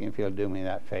 Ask him if he'll do me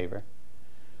that favor.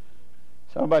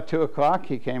 So about 2 o'clock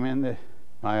he came into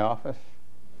my office.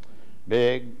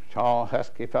 Big, tall,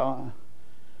 husky fellow.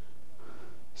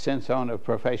 Since owned a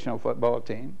professional football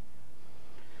team.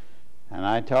 And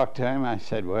I talked to him. I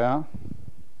said, well,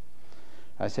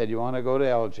 you want to go to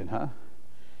Elgin, huh?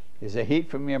 Is the heat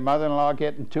from your mother-in-law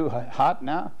getting too hot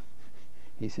now?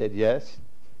 He said, yes.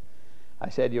 I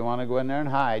said, you want to go in there and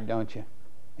hide, don't you?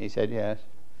 He said, yes,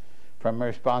 from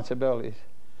responsibilities.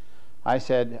 I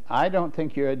said, I don't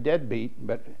think you're a deadbeat,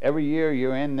 but every year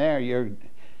you're in there,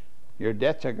 your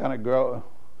debts are going to grow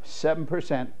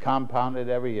 7% compounded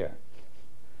every year.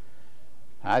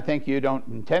 I think you don't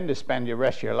intend to spend the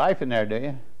rest of your life in there, do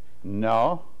you?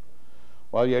 No.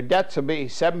 Well, your debts will be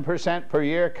 7% per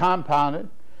year compounded.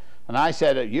 And I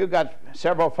said, you got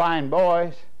several fine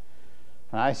boys.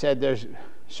 And I said, there's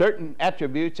certain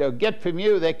attributes they'll get from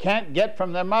you they can't get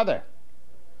from their mother.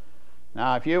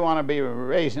 Now, if you want to be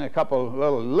raising a couple of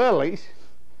little lilies,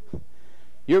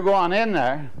 you go on in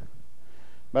there.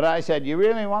 But I said, you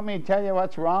really want me to tell you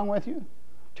what's wrong with you?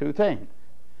 Two things.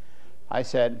 I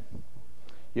said,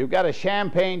 you've got a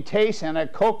champagne taste and a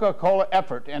Coca-Cola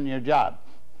effort in your job.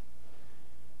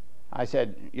 I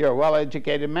said, you're a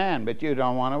well-educated man, but you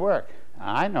don't want to work.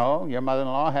 I know your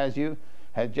mother-in-law has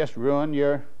just ruined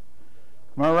your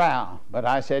morale. But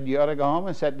I said, you ought to go home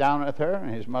and sit down with her.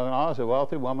 And his mother-in-law is a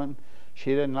wealthy woman.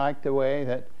 She didn't like the way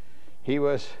that he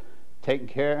was taking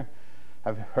care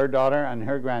of her daughter and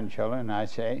her grandchildren. And I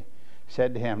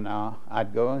said to him, now,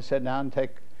 I'd go and sit down and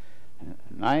take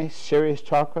a nice, serious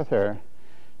talk with her.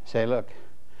 Say, look,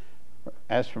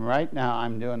 as from right now,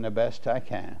 I'm doing the best I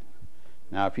can.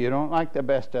 Now, if you don't like the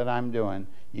best that I'm doing,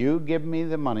 you give me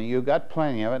the money. You got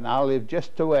plenty of it, and I'll live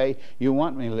just the way you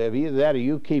want me to live. Either that or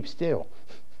you keep still.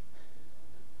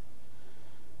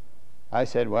 I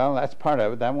said, well, that's part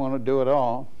of it. I won't do it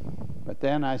all. But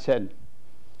then I said,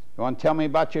 you want to tell me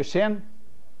about your sin?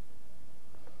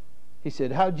 He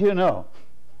said, how'd you know?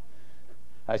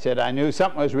 I said, I knew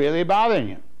something was really bothering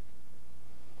you.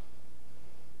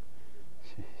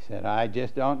 He said, I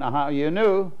just don't know how you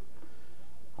knew.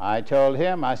 I told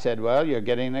him, I said, well, you're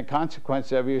getting the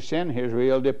consequence of your sin. Here's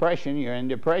real depression. You're in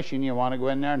depression. You want to go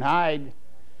in there and hide.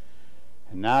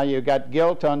 And now you've got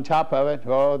guilt on top of it.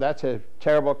 Oh, that's a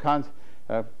terrible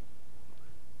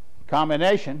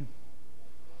combination.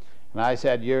 And I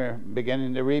said, you're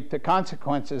beginning to reap the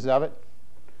consequences of it.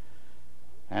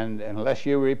 And unless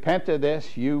you repent of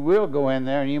this, you will go in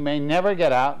there and you may never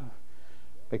get out,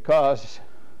 because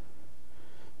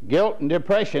guilt and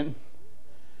depression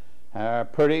are a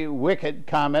pretty wicked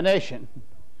combination.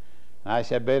 And I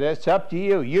said, but it's up to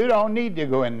you. You don't need to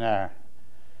go in there.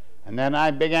 And then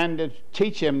I began to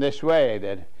teach him this way,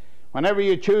 that whenever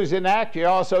you choose an act, you're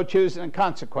also choosing the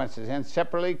consequences, and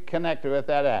separately connected with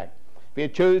that act. If you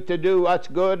choose to do what's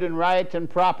good and right and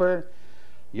proper,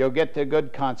 you'll get the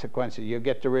good consequences. You'll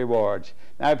get the rewards.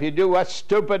 Now, if you do what's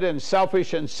stupid and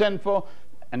selfish and sinful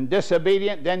and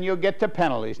disobedient, then you'll get the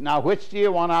penalties. Now, which do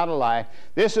you want out of life?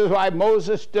 This is why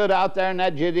Moses stood out there in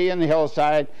that Judean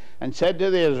hillside and said to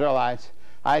the Israelites,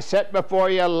 I set before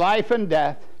you life and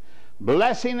death,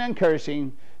 blessing and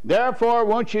cursing. Therefore,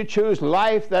 won't you choose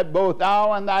life, that both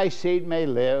thou and thy seed may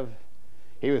live?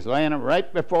 He was laying it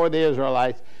right before the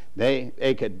Israelites. They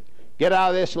could get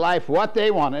out of this life what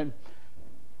they wanted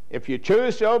if you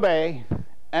choose to obey.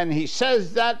 And he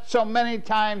says that so many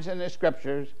times in the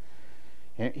scriptures.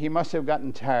 He must have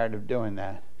gotten tired of doing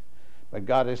that. But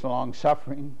God is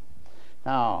long-suffering.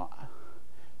 Now,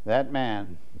 that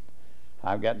man,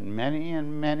 I've gotten many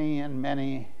and many and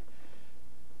many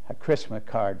a Christmas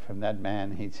card from that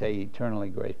man. He'd say, eternally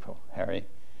grateful. Harry,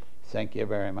 thank you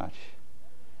very much.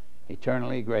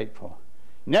 Eternally grateful.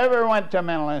 Never went to a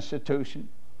mental institution.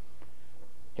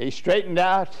 He straightened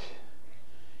out.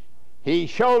 He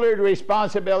shouldered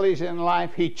responsibilities in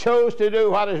life. He chose to do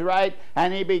what is right,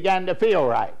 and he began to feel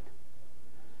right.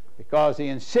 Because the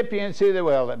incipiency of the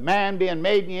will, that man being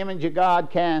made in the image of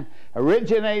God can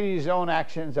originate his own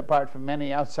actions apart from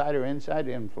any outside or inside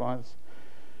influence.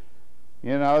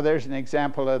 You know, there's an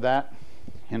example of that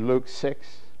in Mark 6:6.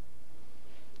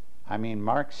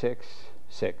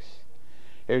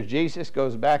 Here's Jesus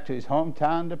goes back to his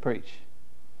hometown to preach.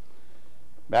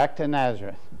 Back to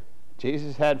Nazareth.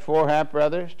 Jesus had 4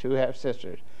 half-brothers, 2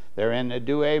 half-sisters. They're in the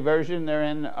Douay version. They're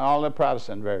in all the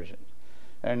Protestant versions.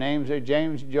 Their names are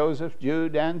James, Joseph,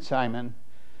 Jude, and Simon.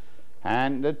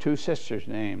 And the 2 sisters'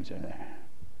 names are there.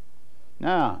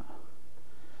 Now,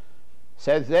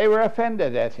 says they were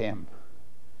offended at him.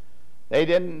 They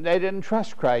didn't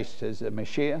trust Christ as the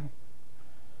Messiah.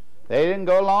 They didn't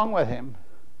go along with him.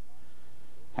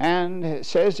 And it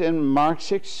says in Mark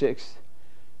 6:6,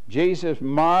 Jesus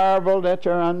marveled at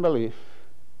their unbelief.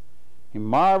 He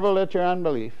marveled at their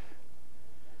unbelief.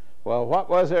 Well, what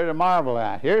was there to marvel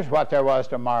at? Here's what there was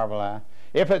to marvel at.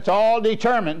 If it's all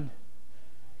determined,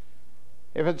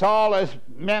 if it's all as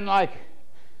men like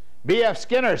B.F.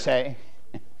 Skinner say,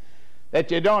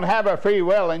 that you don't have a free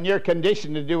will and you're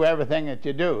conditioned to do everything that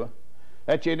you do,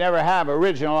 that you never have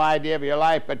original idea of your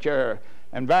life, but your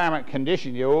environment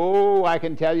conditioned you. Oh, I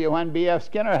can tell you when B.F.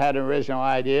 Skinner had an original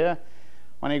idea.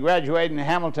 When he graduated in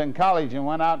Hamilton College and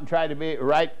went out and tried to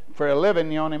write for a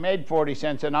living, he only made 40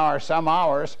 cents an hour some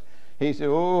hours. He said,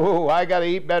 oh, I got to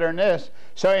eat better than this.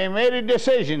 So he made a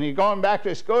decision. He's going back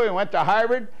to school. He went to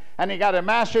Harvard, and he got a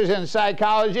master's in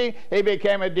psychology. He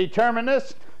became a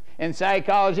determinist in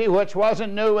psychology, which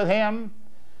wasn't new with him.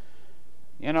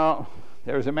 You know,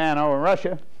 there was a man over in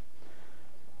Russia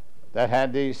that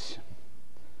had these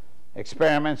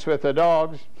experiments with the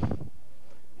dogs.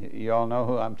 You all know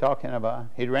who I'm talking about.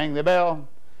 He'd ring the bell.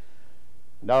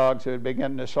 Dogs would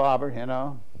begin to slobber, you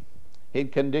know.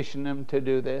 He'd condition them to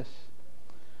do this.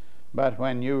 But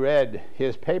when you read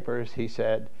his papers, he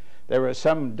said there were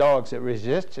some dogs that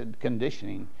resisted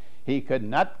conditioning. He could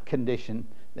not condition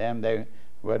them. They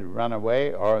would run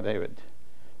away, or they would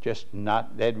just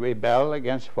not, they'd rebel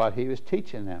against what he was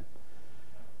teaching them.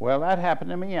 Well, that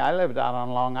happened to me. I lived out on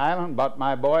Long Island, bought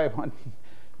my boy one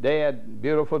day, a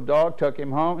beautiful dog, took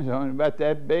him home. He was only about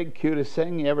that big, cutest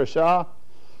thing you ever saw.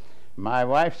 My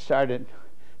wife started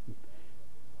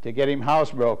to get him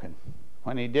housebroken.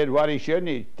 When he did what he shouldn't,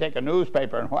 he'd take a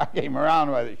newspaper and whack him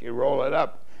around with it. She'd roll it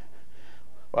up.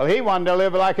 Well, he wanted to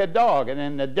live like a dog, and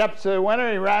in the depths of the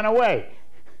winter, he ran away.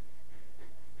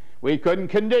 We couldn't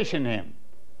condition him.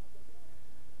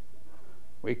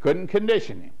 We couldn't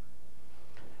condition him.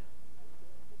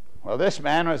 Well, this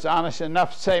man was honest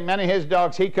enough to say many of his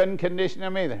dogs, he couldn't condition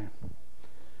them either.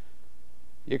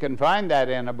 You can find that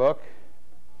in a book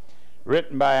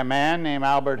written by a man named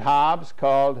Albert Hobbs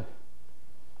called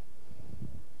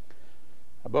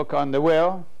A Book on the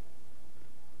Will.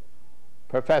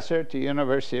 Professor at the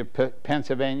University of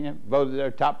Pennsylvania, voted their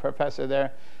top professor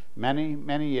there many,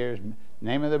 many years.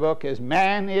 Name of the book is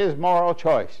Man is Moral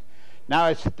Choice. Now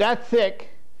it's that thick,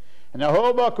 and the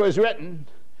whole book was written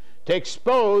to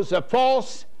expose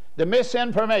the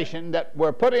misinformation that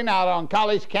we're putting out on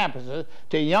college campuses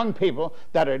to young people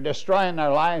that are destroying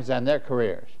their lives and their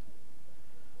careers.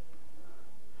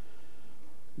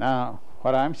 Now,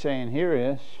 what I'm saying here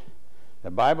is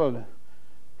the Bible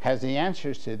has the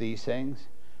answers to these things,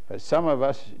 but some of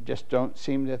us just don't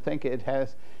seem to think it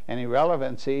has any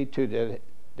relevancy to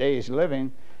today's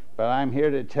living, but I'm here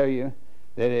to tell you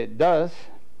that it does.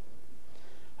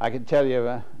 I can tell you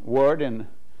a word in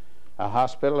a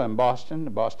hospital in Boston, the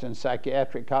Boston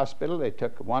Psychiatric Hospital. They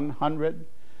took 100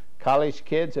 college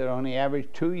kids that only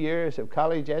averaged 2 years of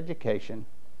college education,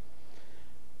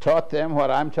 taught them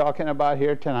what I'm talking about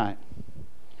here tonight,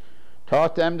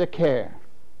 taught them to care,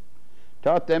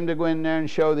 taught them to go in there and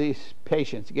show these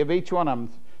patients, give each one of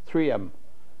them,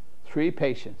 three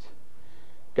patients,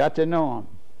 got to know them,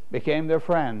 became their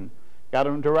friend, got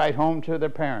them to write home to their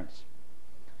parents.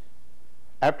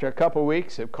 After a couple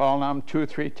weeks of calling them 2 or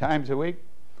 3 times a week,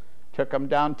 took them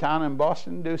downtown in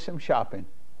Boston to do some shopping.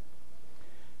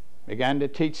 Began to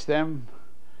teach them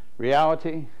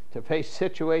reality, to face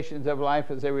situations of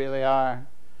life as they really are.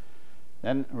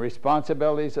 Then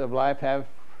responsibilities of life have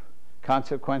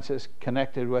consequences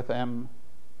connected with them.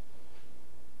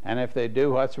 And if they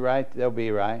do what's right, they'll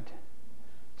be right.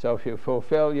 So if you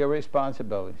fulfill your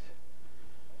responsibilities.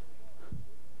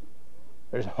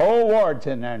 There's whole wards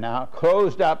in there now,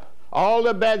 closed up, all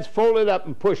the beds folded up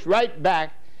and pushed right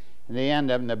back, and they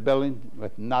end up in the building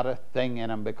with not a thing in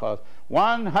them because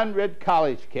 100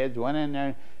 college kids went in there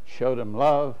and showed them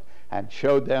love and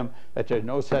showed them that there's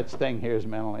no such thing here as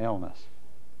mental illness.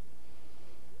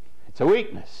 It's a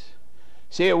weakness.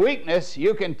 See, a weakness,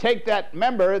 you can take that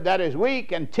member that is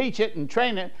weak and teach it and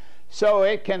train it so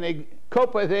it can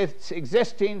cope with its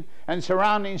existing and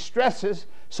surrounding stresses,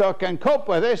 so it can cope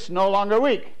with this, no longer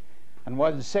weak, and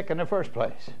wasn't sick in the first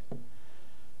place.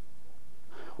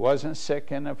 Wasn't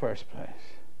sick in the first place.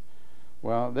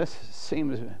 Well, this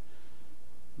seems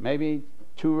maybe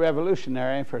too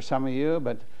revolutionary for some of you,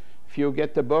 but if you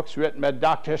get the books written by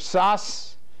Dr.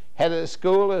 Sass, head of the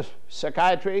School of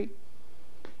Psychiatry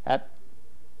at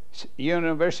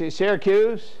University of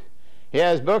Syracuse, he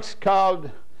has books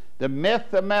called The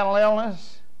Myth of Mental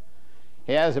Illness.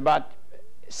 He has about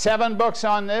 7 books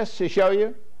on this to show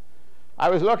you. I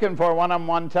was looking for one of them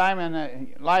one time in a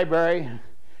library.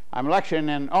 I'm lecturing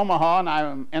in Omaha, and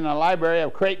I'm in a library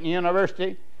of Creighton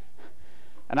University.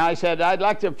 And I said, I'd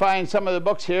like to find some of the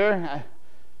books here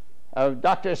of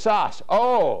Dr. Sass.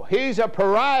 Oh, he's a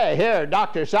pariah here,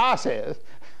 Dr. Sass is,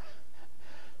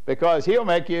 because he'll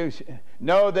make you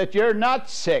know that you're not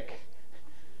sick.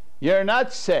 You're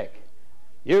not sick.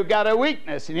 You've got a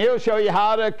weakness, and he'll show you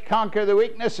how to conquer the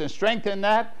weakness and strengthen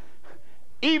that.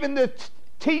 Even the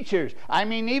teachers,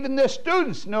 even the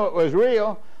students knew it was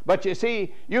real, but you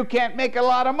see, you can't make a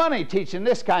lot of money teaching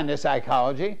this kind of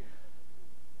psychology,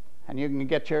 and you can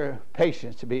get your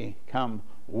patients to become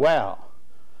well.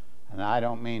 And I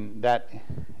don't mean that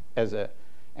as an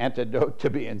antidote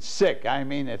to being sick. I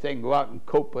mean that they can go out and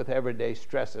cope with everyday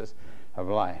stresses of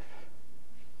life.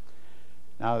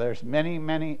 Now, there's many,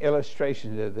 many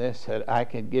illustrations of this that I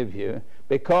could give you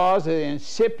because of the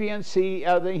incipiency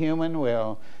of the human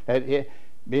will, that it,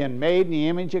 being made in the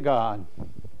image of God,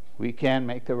 we can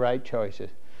make the right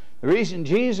choices. The reason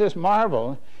Jesus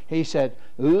marveled, he said,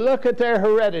 look at their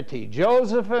heredity,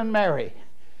 Joseph and Mary.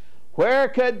 Where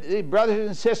could the brothers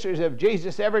and sisters of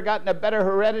Jesus ever gotten a better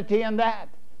heredity than that?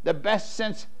 The best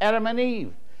since Adam and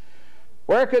Eve.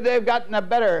 Where could they have gotten a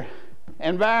better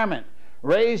environment?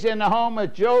 Raised in the home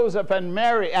of Joseph and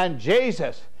Mary and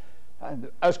Jesus.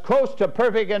 As close to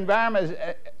perfect environment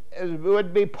as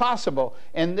would be possible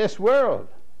in this world.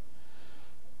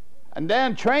 And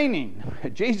then training.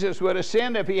 Jesus would have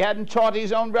sinned if he hadn't taught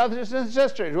his own brothers and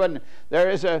sisters. Wouldn't there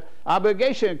is an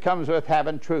obligation that comes with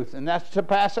having truth, and that's to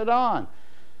pass it on.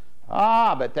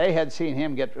 But they had seen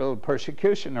him get a little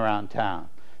persecution around town.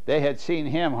 They had seen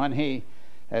him when he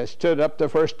stood up the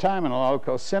first time in a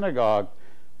local synagogue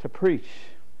to preach.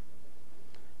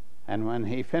 And when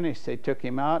he finished, they took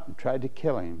him out and tried to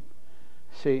kill him.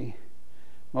 See,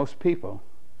 most people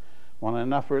want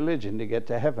enough religion to get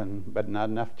to heaven, but not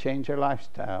enough to change their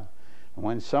lifestyle. And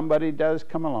when somebody does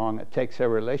come along that takes their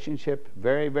relationship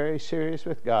very, very serious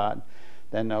with God,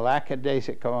 then the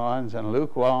lackadaisical ones and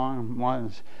lukewarm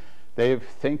ones, they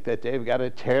think that they've got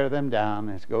to tear them down.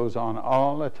 It goes on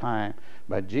all the time.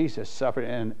 But Jesus suffered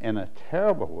in a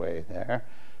terrible way there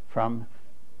from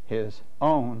his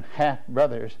own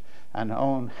half-brothers and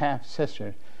own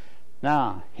half-sisters.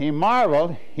 Now, he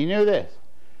marveled, he knew this.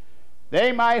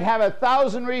 They might have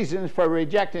 1,000 reasons for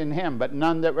rejecting him, but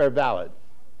none that were valid.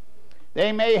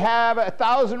 They may have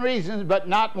 1,000 reasons, but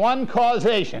not one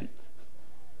causation.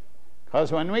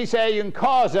 Because when we say you can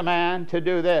cause a man to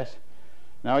do this,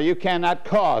 no, you cannot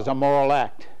cause a moral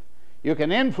act. You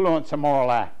can influence a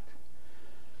moral act.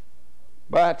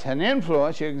 But an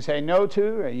influence you can say no to,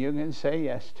 or you can say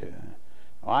yes to.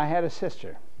 Well, I had a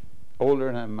sister,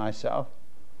 older than myself.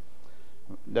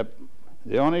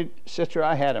 The only sister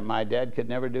I had and my dad could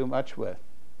never do much with.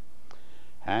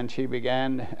 And she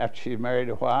began, after she'd married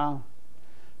a while,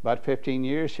 about 15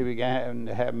 years, she began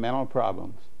to have mental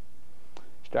problems.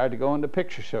 Started going to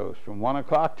picture shows from 1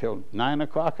 o'clock till 9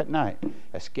 o'clock at night,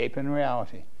 escaping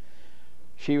reality.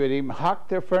 She would even hawk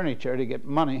their furniture to get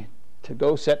money to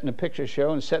go sit in a picture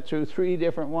show and sit through 3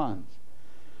 different ones.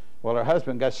 Well, her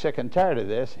husband got sick and tired of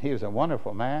this. He was a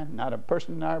wonderful man. Not a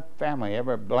person in our family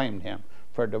ever blamed him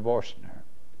for divorcing her.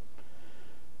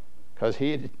 Because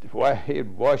he'd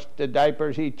washed the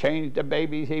diapers, he changed the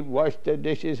babies, he washed the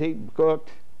dishes, he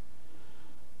cooked.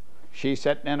 She's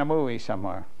sitting in a movie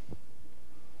somewhere.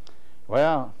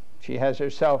 Well, she has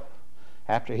herself,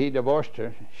 after he divorced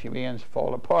her, she begins to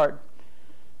fall apart.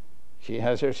 She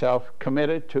has herself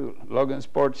committed to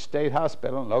Logansport State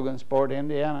Hospital in Logansport,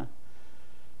 Indiana,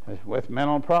 with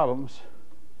mental problems.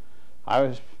 I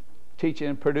was teaching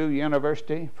at Purdue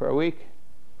University for a week.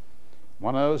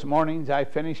 One of those mornings I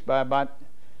finished by about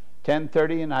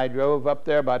 10:30, and I drove up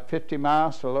there about 50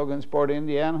 miles to Logansport,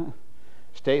 Indiana,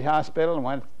 State Hospital,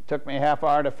 and took me a half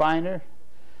hour to find her.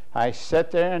 I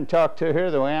sat there and talked to her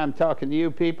the way I'm talking to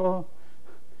you people,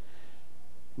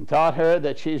 and taught her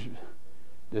that she's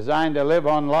designed to live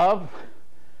on love.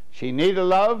 She needed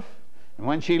love, and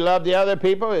when she loved the other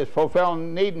people, it's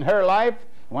fulfilling need in her life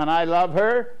when I love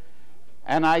her.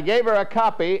 And I gave her a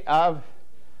copy of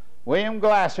William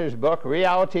Glasser's book,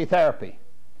 Reality Therapy.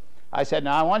 I said,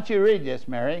 now I want you to read this,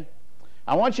 Mary.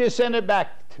 I want you to send it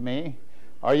back to me,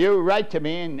 or you write to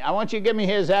me, and I want you to give me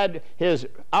his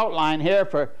outline here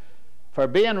for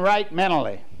being right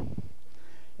mentally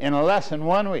in less than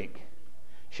 1 week.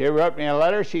 She wrote me a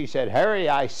letter. She said, Harry,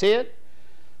 I see it.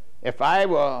 If I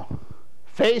will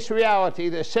face reality,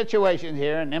 the situation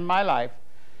here and in my life,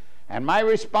 and my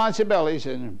responsibilities,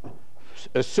 and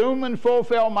assume and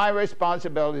fulfill my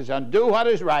responsibilities and do what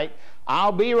is right,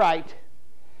 I'll be right.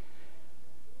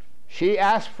 She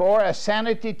asked for a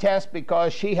sanity test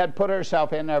because she had put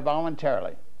herself in there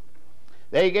voluntarily.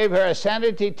 They gave her a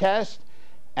sanity test,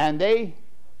 and they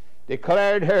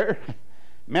declared her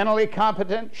mentally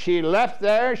competent. She left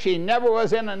there. She never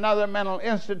was in another mental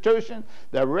institution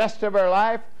the rest of her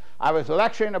life. I was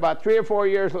lecturing about 3 or 4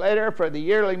 years later for the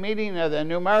yearly meeting of the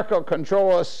Numerical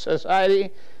Control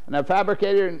Society and the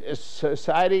Fabricator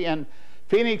Society in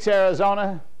Phoenix,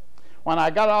 Arizona. When I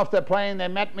got off the plane, they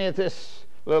met me at this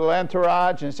little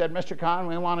entourage and said, Mr. Conn,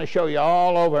 we want to show you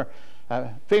all over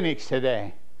Phoenix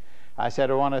today. I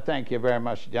said, I want to thank you very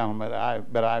much, gentlemen,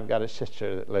 but I've got a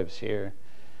sister that lives here,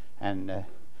 and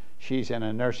she's in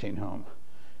a nursing home.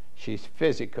 She's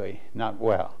physically not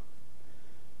well.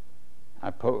 I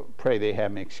pray they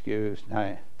have me excused.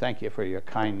 I thank you for your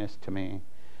kindness to me.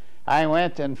 I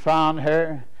went and found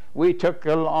her. we took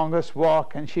the longest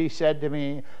walk, and she said to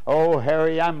me, "Oh,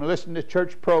 Harry, I'm listening to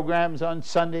church programs on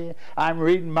Sunday. I'm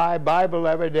reading my Bible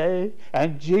every day,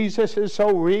 and Jesus is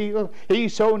so real.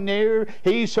 He's so near.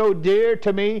 He's so dear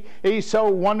to me. He's so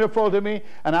wonderful to me.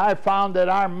 And I found that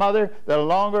our mother, the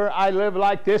longer I live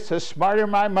like this, the smarter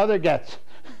my mother gets."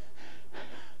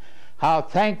 How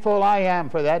thankful I am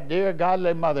for that dear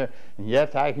godly mother. And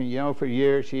yet I can, for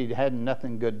years she had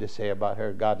nothing good to say about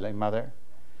her godly mother.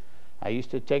 I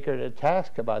used to take her to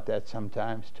task about that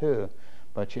sometimes too.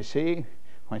 But you see,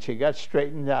 when she got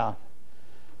straightened out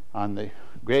on the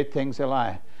great things of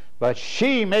life, but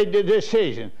she made the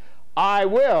decision, I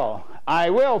will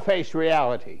face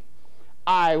reality.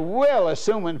 I will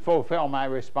assume and fulfill my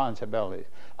responsibilities.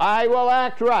 I will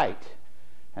act right,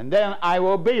 and then I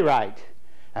will be right.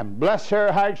 And bless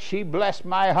her heart, she blessed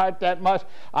my heart that much.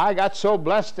 I got so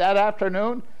blessed that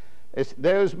afternoon.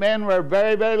 Those men were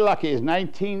very, very lucky. It's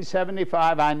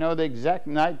 1975. I know the exact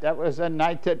night. That was the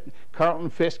night that Carlton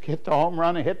Fisk hit the home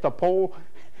run and hit the pole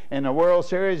in the World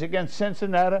Series against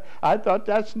Cincinnati. I thought,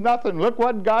 that's nothing. Look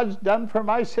what God's done for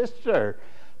my sister.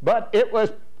 But it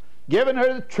was giving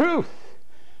her the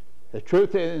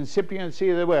truth is incipiency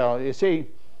of the will. You see,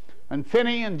 when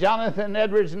Finney and Jonathan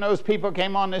Edwards and those people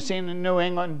came on the scene in New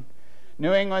England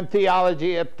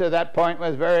theology up to that point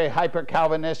was very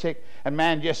hyper-Calvinistic, and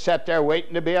man just sat there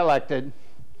waiting to be elected.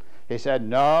 He said,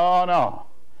 no.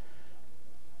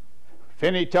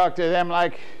 Finney talked to them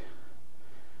like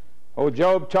old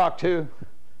Job talked to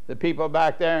the people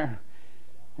back there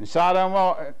in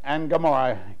Sodom and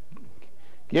Gomorrah.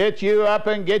 Get you up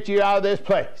and get you out of this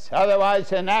place.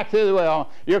 Otherwise, in act of the will,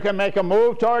 you can make a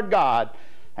move toward God.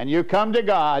 And you come to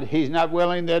God. He's not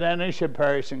willing that any should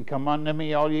perish. And come unto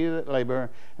me, all you that labor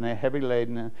and are heavy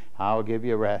laden, and I'll give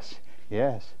you rest.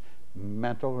 Yes,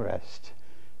 mental rest,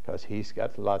 because He's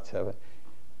got lots of it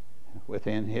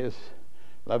within His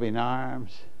loving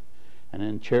arms, and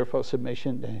in cheerful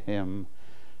submission to Him,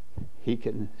 He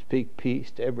can speak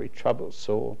peace to every troubled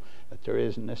soul that there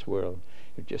is in this world.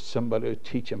 You're just somebody to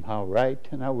teach them how right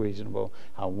and how reasonable,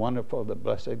 how wonderful the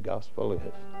blessed gospel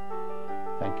is.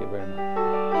 Thank you very much.